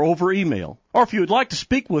privately or over email. Or if you would like to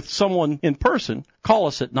speak with someone in person, call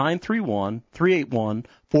us at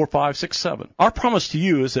 931-381-4567. Our promise to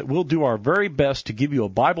you is that we'll do our very best to give you a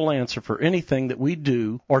Bible answer for anything that we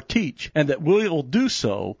do or teach, and that we will do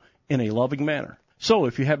so in a loving manner. So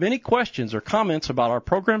if you have any questions or comments about our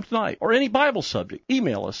program tonight or any Bible subject,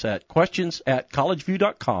 email us at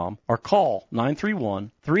questions@collegeview.com or call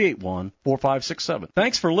 931-381-4567.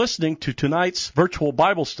 Thanks for listening to tonight's virtual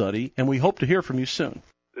Bible study, and we hope to hear from you soon.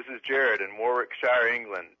 This is Jared in Warwickshire,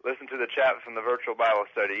 England. Listen to the chat from the virtual Bible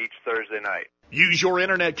study each Thursday night. Use your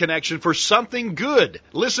internet connection for something good.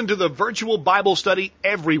 Listen to the virtual Bible study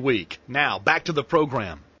every week. Now, back to the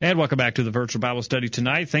program. And welcome back to the virtual Bible study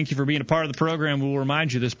tonight. Thank you for being a part of the program. We'll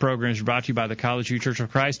remind you this program is brought to you by the College View Church of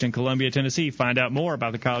Christ in Columbia, Tennessee. Find out more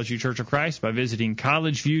about the College View Church of Christ by visiting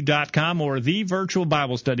collegeview.com or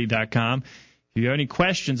thevirtualbiblestudy.com. If you have any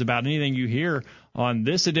questions about anything you hear on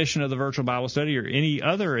this edition of the Virtual Bible Study or any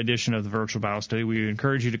other edition of the Virtual Bible Study, we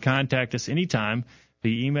encourage you to contact us anytime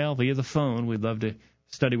via email, via the phone. We'd love to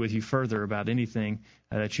study with you further about anything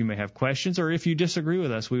that you may have questions, or if you disagree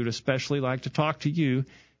with us, we would especially like to talk to you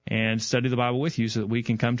and study the Bible with you so that we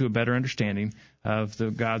can come to a better understanding of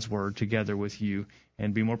God's Word together with you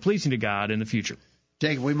and be more pleasing to God in the future.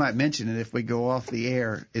 Jacob, we might mention it if we go off the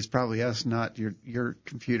air. It's probably us, not your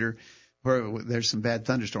computer, where there's some bad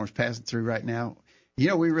thunderstorms passing through right now. You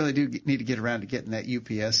know, we really do need to get around to getting that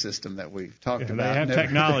UPS system that we've talked about. They have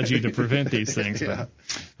technology to prevent these things. Yeah.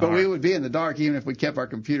 But we would be in the dark. Even if we kept our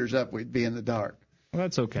computers up, we'd be in the dark. Well,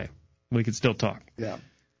 that's okay. We could still talk. Yeah.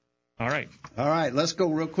 All right. All right. Let's go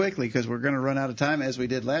real quickly because we're going to run out of time as we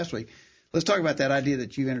did last week. Let's talk about that idea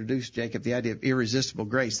that you introduced, Jacob, the idea of irresistible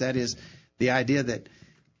grace. That is the idea that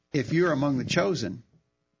if you're among the chosen,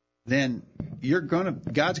 then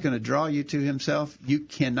God's going to draw you to himself. You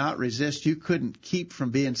cannot resist. You couldn't keep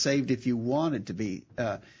from being saved if you wanted to be.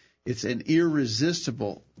 It's an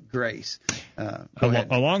irresistible grace.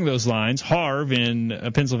 Along those lines, Harv in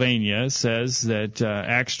Pennsylvania says that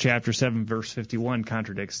Acts chapter 7 verse 51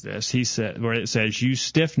 contradicts this. He said, where it says, "You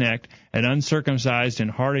stiff-necked and uncircumcised in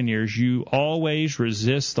heart and ears, you always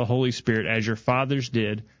resist the Holy Spirit as your fathers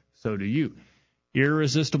did, so do you."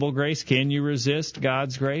 Irresistible grace. Can you resist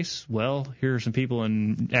God's grace? Well, here are some people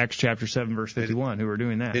in Acts chapter 7, verse 51 who are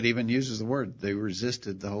doing that. It even uses the word. They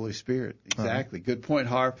resisted the Holy Spirit. Exactly. Good point,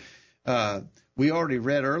 Harv. We already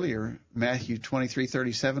read earlier Matthew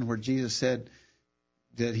 23:37, where Jesus said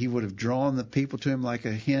that he would have drawn the people to him like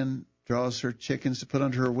a hen draws her chickens to put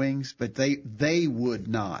under her wings, but they would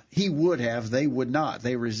not. He would have. They would not.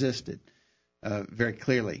 They resisted very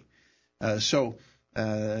clearly.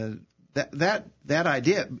 That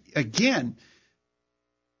idea, again,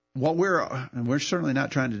 we're certainly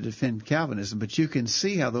not trying to defend Calvinism, but you can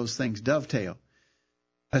see how those things dovetail,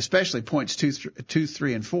 especially points 2,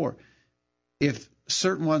 3, and 4. If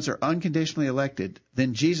certain ones are unconditionally elected,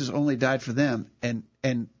 then Jesus only died for them, and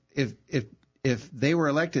if they were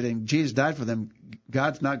elected and Jesus died for them,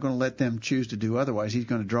 God's not going to let them choose to do otherwise. He's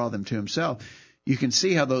going to draw them to himself. You can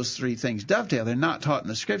see how those three things dovetail. They're not taught in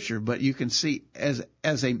the Scripture, but you can see as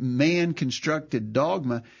a man-constructed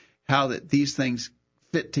dogma how that these things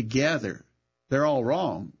fit together. They're all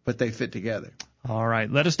wrong, but they fit together. All right.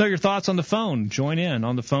 Let us know your thoughts on the phone. Join in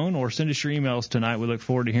on the phone or send us your emails tonight. We look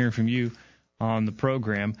forward to hearing from you on the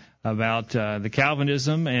program about the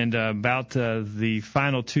Calvinism and about the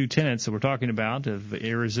final two tenets that we're talking about of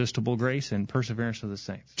irresistible grace and perseverance of the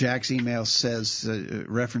saints. Jack's email says,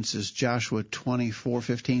 references Joshua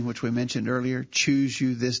 24:15, which we mentioned earlier. Choose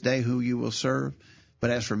you this day who you will serve.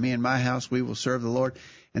 But as for me and my house, we will serve the Lord.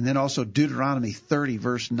 And then also Deuteronomy 30,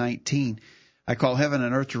 verse 19. I call heaven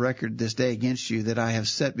and earth to record this day against you that I have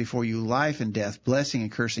set before you life and death, blessing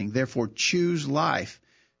and cursing. Therefore choose life,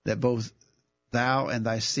 that both thou and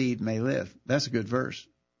thy seed may live. That's a good verse.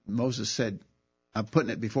 Moses said, I'm putting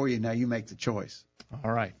it before you, now you make the choice.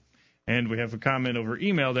 All right. And we have a comment over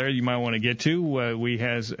email there you might want to get to.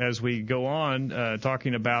 As we go on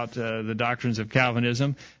talking about the doctrines of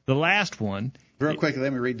Calvinism, the last one. Real quickly,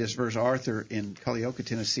 let me read this verse. Arthur in Culleoka,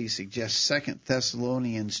 Tennessee, suggests 2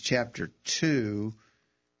 Thessalonians chapter 2.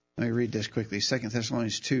 Let me read this quickly. 2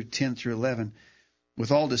 Thessalonians 2, 10 through 11.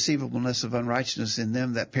 With all deceivableness of unrighteousness in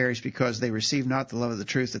them that perish, because they receive not the love of the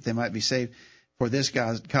truth, that they might be saved. For this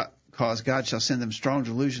cause God shall send them strong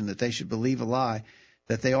delusion, that they should believe a lie,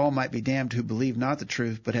 that they all might be damned who believed not the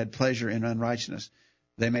truth, but had pleasure in unrighteousness.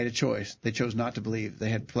 They made a choice. They chose not to believe. They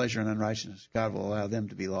had pleasure in unrighteousness. God will allow them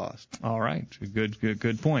to be lost. All right.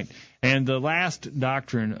 Good point. And the last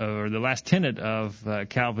doctrine, or the last tenet of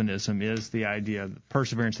Calvinism is the idea of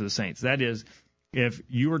perseverance of the saints. That is, if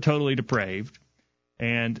you were totally depraved,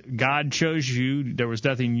 and God chose you, there was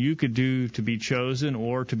nothing you could do to be chosen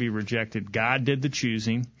or to be rejected. God did the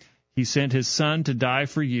choosing. He sent his Son to die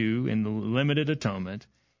for you in the limited atonement.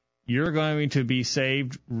 You're going to be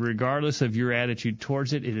saved regardless of your attitude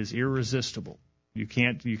towards it. It is irresistible. You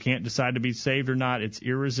can't decide to be saved or not. It's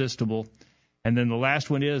irresistible. And then the last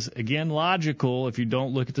one is, again, logical if you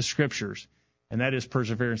don't look at the Scriptures, and that is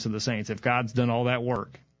perseverance of the saints. If God's done all that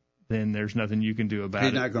work, then there's nothing you can do about it.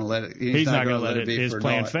 He's not going to let it. He's not going to let his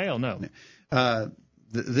plan fail. No.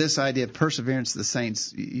 This idea of perseverance of the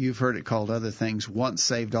saints, you've heard it called other things: once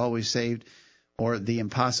saved, always saved, or the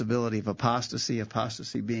impossibility of apostasy.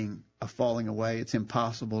 Apostasy being a falling away. It's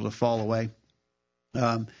impossible to fall away.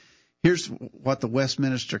 Here's what the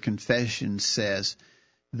Westminster Confession says: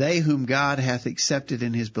 They whom God hath accepted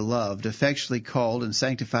in his beloved, effectually called and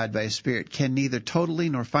sanctified by his Spirit, can neither totally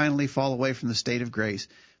nor finally fall away from the state of grace,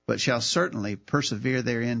 but shall certainly persevere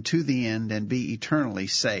therein to the end and be eternally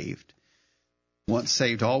saved. Once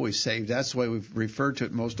saved, always saved. That's the way we've referred to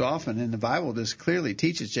it most often. And the Bible just clearly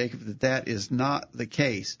teaches, Jacob, that that is not the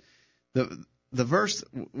case. The verse,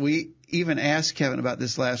 we even asked Kevin about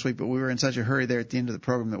this last week, but we were in such a hurry there at the end of the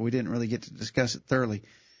program that we didn't really get to discuss it thoroughly.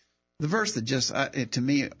 The verse that just, to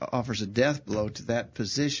me, offers a death blow to that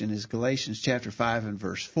position is Galatians chapter 5 and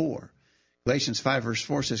verse 4. Galatians 5 verse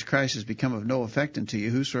 4 says, Christ has become of no effect unto you,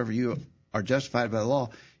 whosoever you are justified by the law,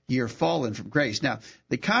 ye are fallen from grace. Now,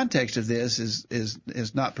 the context of this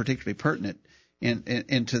is not particularly pertinent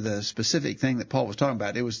into the specific thing that Paul was talking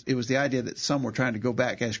about. It was the idea that some were trying to go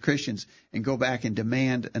back as Christians and go back and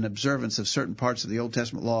demand an observance of certain parts of the Old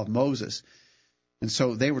Testament law of Moses. And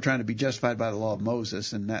so they were trying to be justified by the law of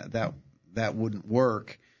Moses, and that wouldn't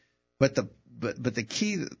work. But the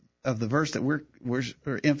key of the verse that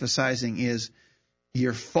we're emphasizing is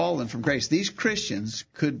you're fallen from grace. These Christians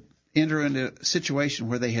could enter into a situation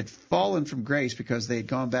where they had fallen from grace because they had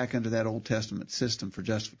gone back under that Old Testament system for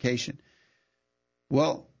justification.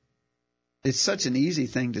 Well, it's such an easy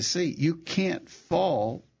thing to see. You can't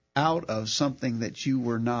fall out of something that you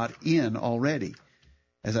were not in already.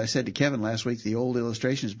 As I said to Kevin last week, the old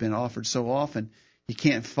illustration has been offered so often, you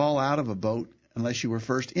can't fall out of a boat unless you were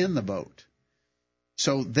first in the boat.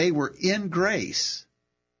 So they were in grace,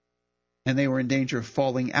 and they were in danger of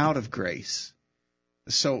falling out of grace.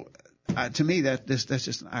 So to me, that's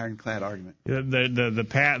just an ironclad argument.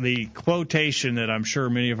 The quotation that I'm sure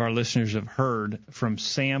many of our listeners have heard from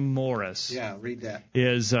Sam Morris. Yeah, read that.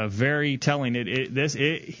 Is very telling.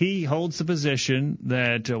 He holds the position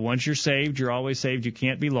that once you're saved, you're always saved. You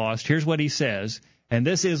can't be lost. Here's what he says, and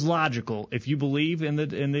this is logical. If you believe in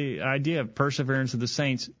the idea of perseverance of the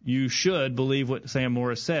saints, you should believe what Sam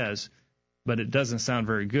Morris says. But it doesn't sound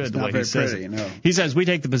very good it's the way he says pretty, it. No. He says, we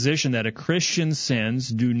take the position that a Christian's sins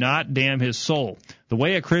do not damn his soul. The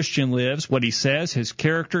way a Christian lives, what he says, his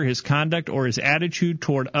character, his conduct, or his attitude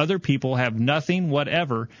toward other people have nothing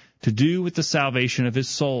whatever to do with the salvation of his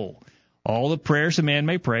soul. All the prayers a man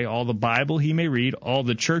may pray, all the Bible he may read, all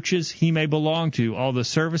the churches he may belong to, all the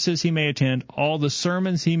services he may attend, all the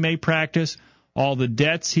sermons he may practice, all the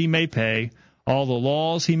debts he may pay, all the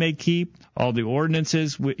laws he may keep, all the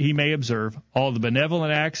ordinances he may observe, all the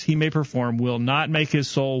benevolent acts he may perform will not make his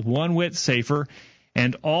soul one whit safer,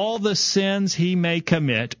 and all the sins he may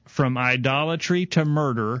commit, from idolatry to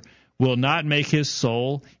murder, will not make his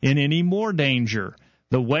soul in any more danger.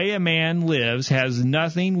 The way a man lives has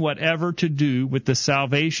nothing whatever to do with the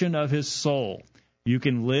salvation of his soul. You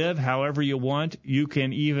can live however you want. You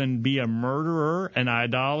can even be a murderer, an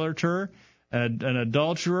idolater, an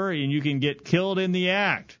adulterer, and you can get killed in the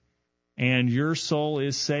act. And your soul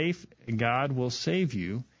is safe, and God will save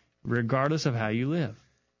you regardless of how you live.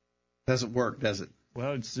 Doesn't work, does it?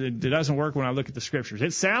 Well, it doesn't work when I look at the Scriptures.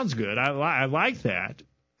 It sounds good. I like that.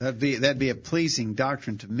 That'd be a pleasing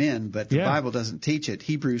doctrine to men, but the Bible doesn't teach it.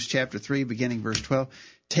 Hebrews chapter 3, beginning verse 12.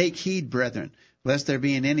 Take heed, brethren, lest there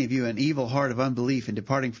be in any of you an evil heart of unbelief in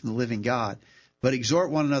departing from the living God. But exhort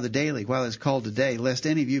one another daily while it is called today, lest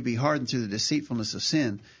any of you be hardened through the deceitfulness of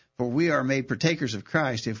sin. For we are made partakers of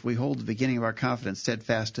Christ if we hold the beginning of our confidence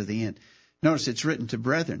steadfast to the end. Notice it's written to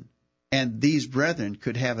brethren, and these brethren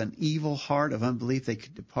could have an evil heart of unbelief. They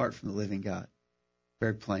could depart from the living God.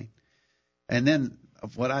 Very plain. And then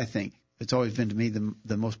of what I think, it's always been to me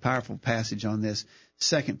the most powerful passage on this,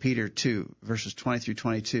 2 Peter 2, verses 20 through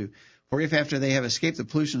 22. For if after they have escaped the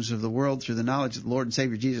pollutions of the world through the knowledge of the Lord and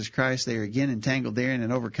Savior Jesus Christ, they are again entangled therein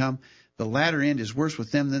and overcome, the latter end is worse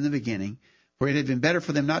with them than the beginning. For it had been better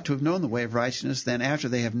for them not to have known the way of righteousness than after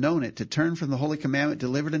they have known it to turn from the holy commandment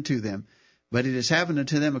delivered unto them. But it has happened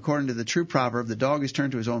unto them according to the true proverb, the dog is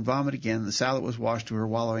turned to his own vomit again, and the sow that was washed to her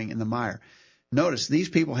wallowing in the mire. Notice, these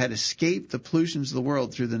people had escaped the pollutions of the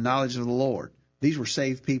world through the knowledge of the Lord. These were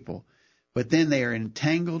saved people. But then they are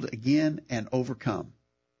entangled again and overcome.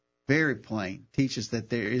 Very plain, teaches that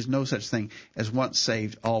there is no such thing as once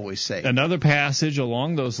saved, always saved. Another passage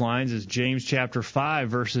along those lines is James chapter 5,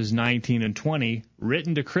 verses 19 and 20,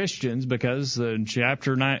 written to Christians because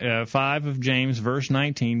chapter 5 of James, verse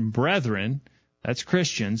 19, brethren, that's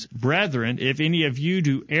Christians, brethren, if any of you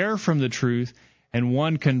do err from the truth and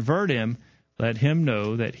one convert him, let him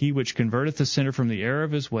know that he which converteth the sinner from the error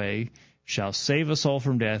of his way shall save a soul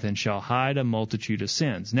from death and shall hide a multitude of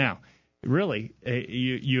sins. Now, really,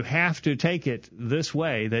 you have to take it this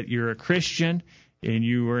way, that you're a Christian and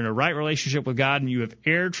you are in a right relationship with God and you have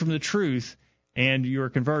erred from the truth and you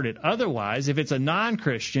are converted. Otherwise, if it's a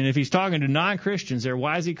non-Christian, if he's talking to non-Christians there,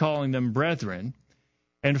 why is he calling them brethren?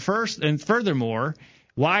 And furthermore,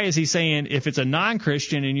 Why is he saying if it's a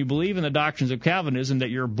non-Christian and you believe in the doctrines of Calvinism that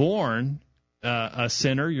you're born a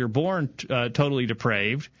sinner, you're born totally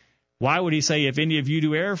depraved? Why would he say if any of you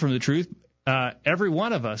do err from the truth? Every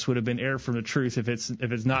one of us would have been erred from the truth if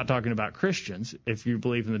it's not talking about Christians, if you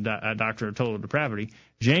believe in the doctrine of total depravity.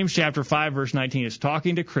 James chapter 5, verse 19 is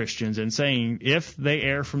talking to Christians and saying if they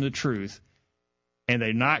err from the truth and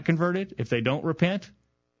they're not converted, if they don't repent,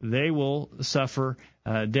 they will suffer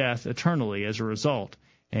death eternally as a result.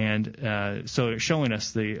 And so it's showing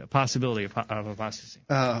us the possibility of apostasy.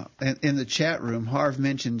 In the chat room, Harv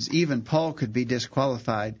mentions even Paul could be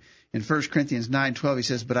disqualified. In 1 Corinthians 9:12, he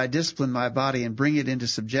says, "But I discipline my body and bring it into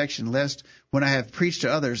subjection, lest when I have preached to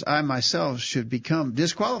others, I myself should become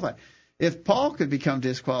disqualified." If Paul could become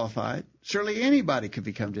disqualified, surely anybody could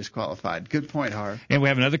become disqualified. Good point, Harv. And we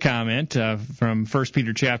have another comment from 1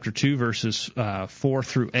 Peter chapter 2, verses 4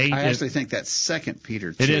 through 8. I actually think that's 2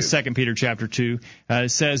 Peter 2. It is 2 Peter chapter 2.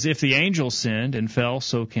 It says, "If the angels sinned and fell,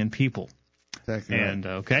 so can people." Exactly right. And,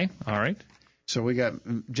 okay, all right. So we got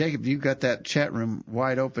Jacob. You've got that chat room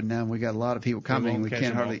wide open now. And we got a lot of people commenting. We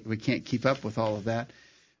can't keep up with all of that.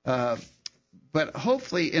 But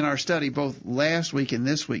hopefully, in our study, both last week and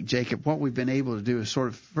this week, Jacob, what we've been able to do is sort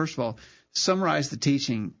of, first of all, summarize the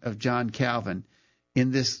teaching of John Calvin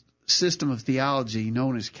in this system of theology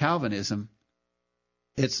known as Calvinism.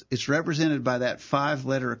 It's represented by that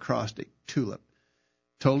 5-letter acrostic: TULIP,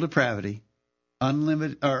 total depravity,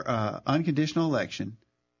 unconditional election,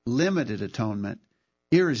 limited atonement,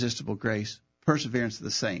 irresistible grace, perseverance of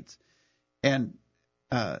the saints. And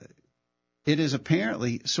it is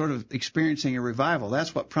apparently sort of experiencing a revival.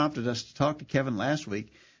 That's what prompted us to talk to Kevin last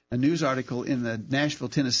week. A news article in the Nashville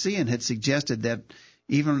Tennessean had suggested that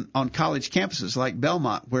even on college campuses like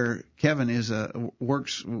Belmont, where Kevin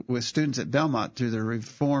works with students at Belmont through the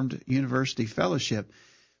Reformed University Fellowship,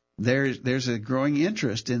 there's a growing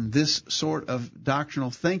interest in this sort of doctrinal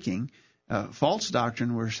thinking. False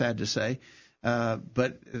doctrine, we're sad to say,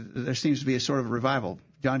 but there seems to be a sort of revival.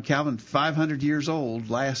 John Calvin, 500 years old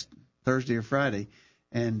last Thursday or Friday,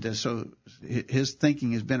 and so his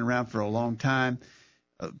thinking has been around for a long time.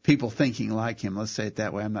 People thinking like him, let's say it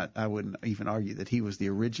that way. I wouldn't even argue that he was the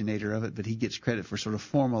originator of it, but he gets credit for sort of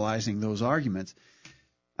formalizing those arguments.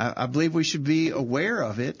 I believe we should be aware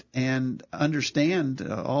of it and understand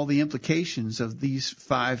all the implications of these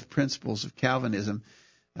 5 principles of Calvinism.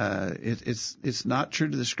 It's not true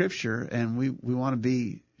to the Scripture, and we want to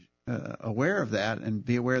be aware of that and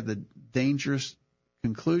be aware of the dangerous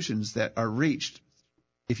conclusions that are reached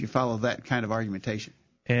if you follow that kind of argumentation.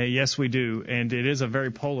 Yes, we do, and it is a very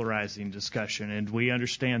polarizing discussion, and we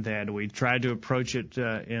understand that. We try to approach it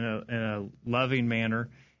in a loving manner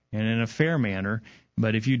and in a fair manner.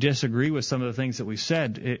 But if you disagree with some of the things that we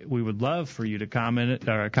said, we would love for you to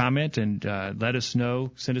comment and let us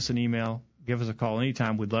know. Send us an email. Give us a call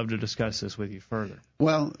anytime. We'd love to discuss this with you further.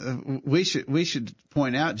 Well, we should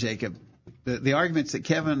point out, Jacob, the arguments that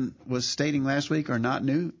Kevin was stating last week are not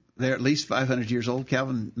new. They're at least 500 years old.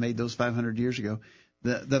 Calvin made those 500 years ago.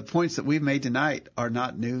 The points that we've made tonight are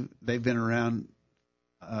not new. They've been around,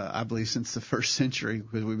 I believe, since the first century,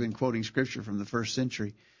 because we've been quoting Scripture from the first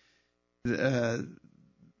century.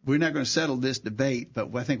 We're not going to settle this debate,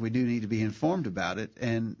 but I think we do need to be informed about it,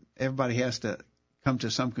 and everybody has to come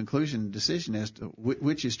to some conclusion and decision as to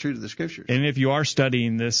which is true to the Scriptures. And if you are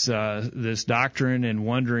studying this doctrine and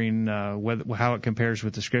wondering how it compares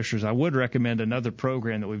with the Scriptures, I would recommend another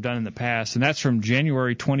program that we've done in the past, and that's from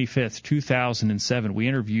January 25th, 2007. We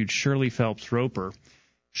interviewed Shirley Phelps Roper.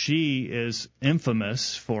 She is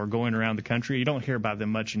infamous for going around the country. You don't hear about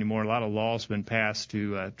them much anymore. A lot of laws have been passed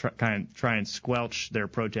to try and squelch their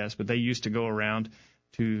protests, but they used to go around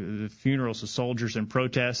to the funerals of soldiers and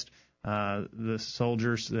protest. The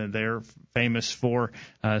soldiers, they're famous for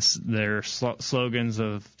their slogans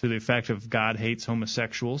to the effect of "God hates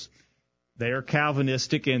homosexuals." They are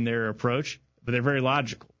Calvinistic in their approach, but they're very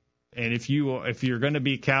logical. And if you're going to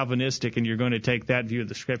be Calvinistic and you're going to take that view of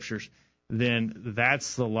the Scriptures, then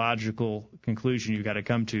that's the logical conclusion you've got to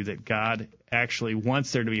come to, that God actually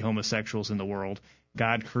wants there to be homosexuals in the world.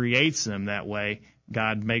 God creates them that way.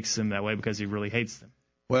 God makes them that way because he really hates them.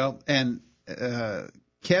 Well, and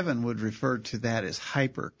Kevin would refer to that as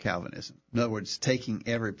hyper-Calvinism. In other words, taking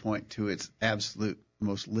every point to its absolute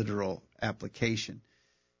most literal application.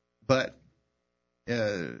 But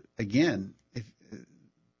again, if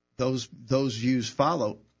those views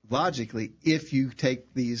follow logically, if you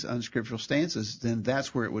take these unscriptural stances, then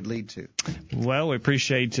that's where it would lead to. Well, we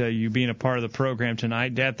appreciate you being a part of the program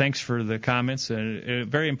tonight. Dad, thanks for the comments. A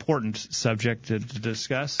very important subject to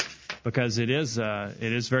discuss, because it is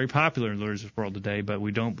very popular in the religious world today, but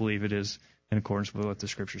we don't believe it is in accordance with what the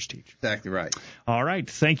Scriptures teach. Exactly right. All right.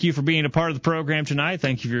 Thank you for being a part of the program tonight.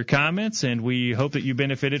 Thank you for your comments, and we hope that you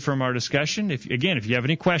benefited from our discussion. If you have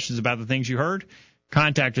any questions about the things you heard,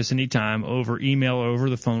 contact us anytime over email or over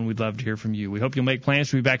the phone. We'd love to hear from you. We hope you'll make plans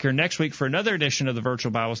to be back here next week for another edition of the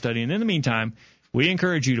Virtual Bible Study. And in the meantime, we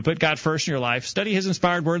encourage you to put God first in your life, study His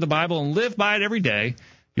inspired Word, the Bible, and live by it every day.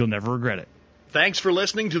 You'll never regret it. Thanks for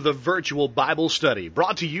listening to the Virtual Bible Study,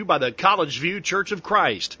 brought to you by the College View Church of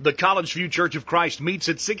Christ. The College View Church of Christ meets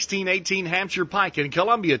at 1618 Hampshire Pike in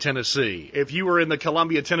Columbia, Tennessee. If you are in the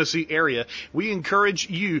Columbia, Tennessee area, we encourage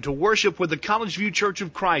you to worship with the College View Church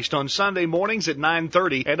of Christ on Sunday mornings at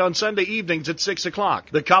 9:30 and on Sunday evenings at 6 o'clock.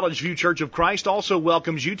 The College View Church of Christ also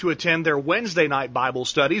welcomes you to attend their Wednesday night Bible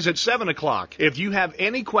studies at 7 o'clock. If you have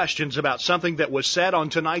any questions about something that was said on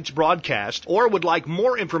tonight's broadcast or would like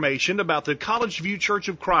more information about the College View Church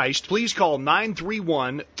of Christ, please call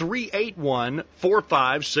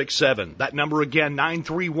 931-381-4567. That number again,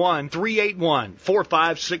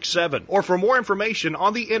 931-381-4567. Or for more information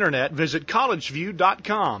on the internet, visit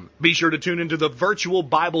collegeview.com. Be sure to tune into the Virtual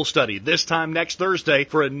Bible Study this time next Thursday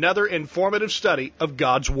for another informative study of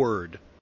God's Word.